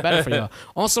record better for y'all.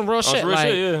 On some real shit.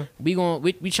 Yeah.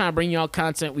 We trying to bring y'all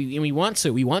content. We want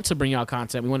to bring y'all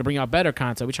content. We want to bring y'all better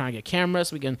content. We trying to get cameras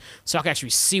so y'all can actually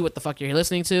see what the fuck you're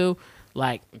listening to.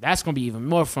 Like, that's going to be even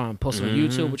more fun. Posting on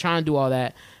YouTube. We're trying to do all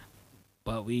that.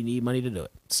 But we need money to do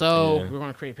it. So we're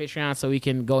going to create a Patreon so we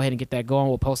can go ahead and get that going.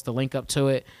 We'll post the link up to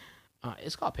it.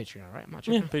 It's called Patreon, right? I'm not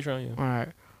sure. Yeah, Patreon, yeah. All right.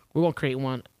 We're going to create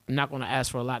one. I'm not going to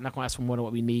ask for a lot. Not going to ask for more than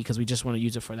what we need because we just want to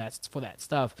use it for that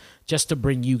stuff just to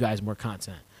bring you guys more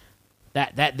content.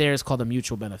 That there is called a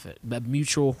mutual benefit, a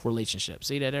mutual relationship.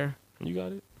 See that there? You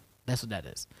got it? That's what that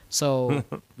is. So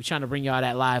we're trying to bring y'all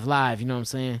that live, you know what I'm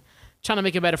saying? Trying to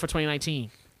make it better for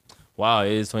 2019. Wow,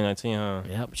 it is 2019, huh?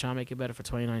 Yep, we're trying to make it better for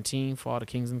 2019 for all the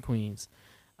kings and queens.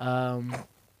 But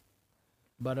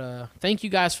thank you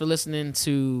guys for listening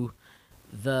to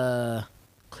the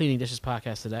Cleaning Dishes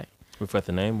podcast today. We forgot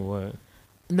the name or what?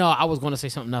 No, I was going to say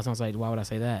something else. I was like, why would I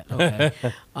say that? Okay.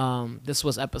 This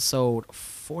was episode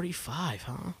 45,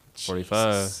 huh?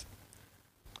 45. Jesus.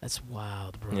 That's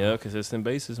wild, bro. Yeah, consistent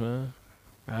basis, man.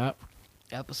 Yep.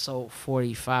 Episode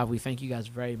 45. We thank you guys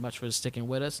very much for sticking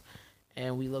with us.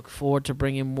 And we look forward to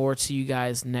bringing more to you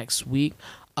guys next week.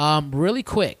 Really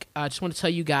quick, I just want to tell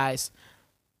you guys,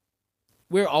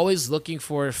 we're always looking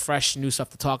for fresh new stuff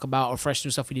to talk about or fresh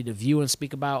new stuff we need to view and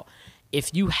speak about.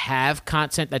 If you have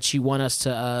content that you want us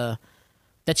to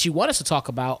talk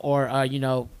about or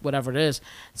whatever it is,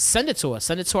 send it to us.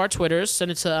 Send it to our Twitters. Send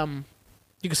it to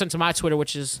you can send it to my Twitter,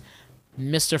 which is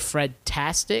Mr.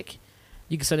 Fredtastic.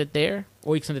 You can send it there,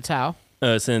 or you can send it to Tal.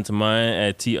 Send it to mine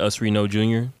at T Usreno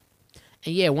Jr.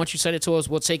 And yeah, once you send it to us,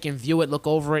 we'll take and view it, look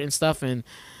over it and stuff. And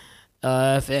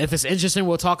if it's interesting,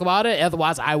 we'll talk about it.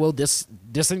 Otherwise, I will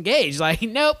disengage. Like,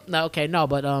 nope, no, okay, no.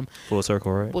 But Full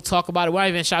circle, right? we'll talk about it. We'll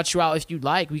even shout you out if you'd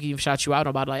like. We can even shout you out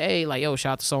about like, hey, like, yo,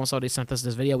 shout out to so and so. They sent us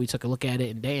this video. We took a look at it,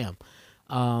 and damn,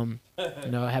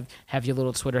 have your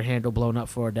little Twitter handle blown up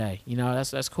for a day.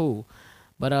 That's cool.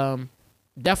 But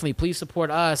definitely, please support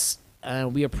us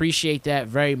and we appreciate that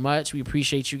very much. We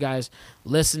appreciate you guys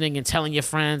listening and telling your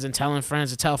friends and telling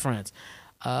friends to tell friends.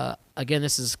 Again,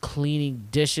 this is Cleaning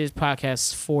Dishes,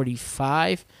 podcast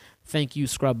 45. Thank you,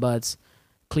 Scrub Buds.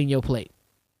 Clean your plate.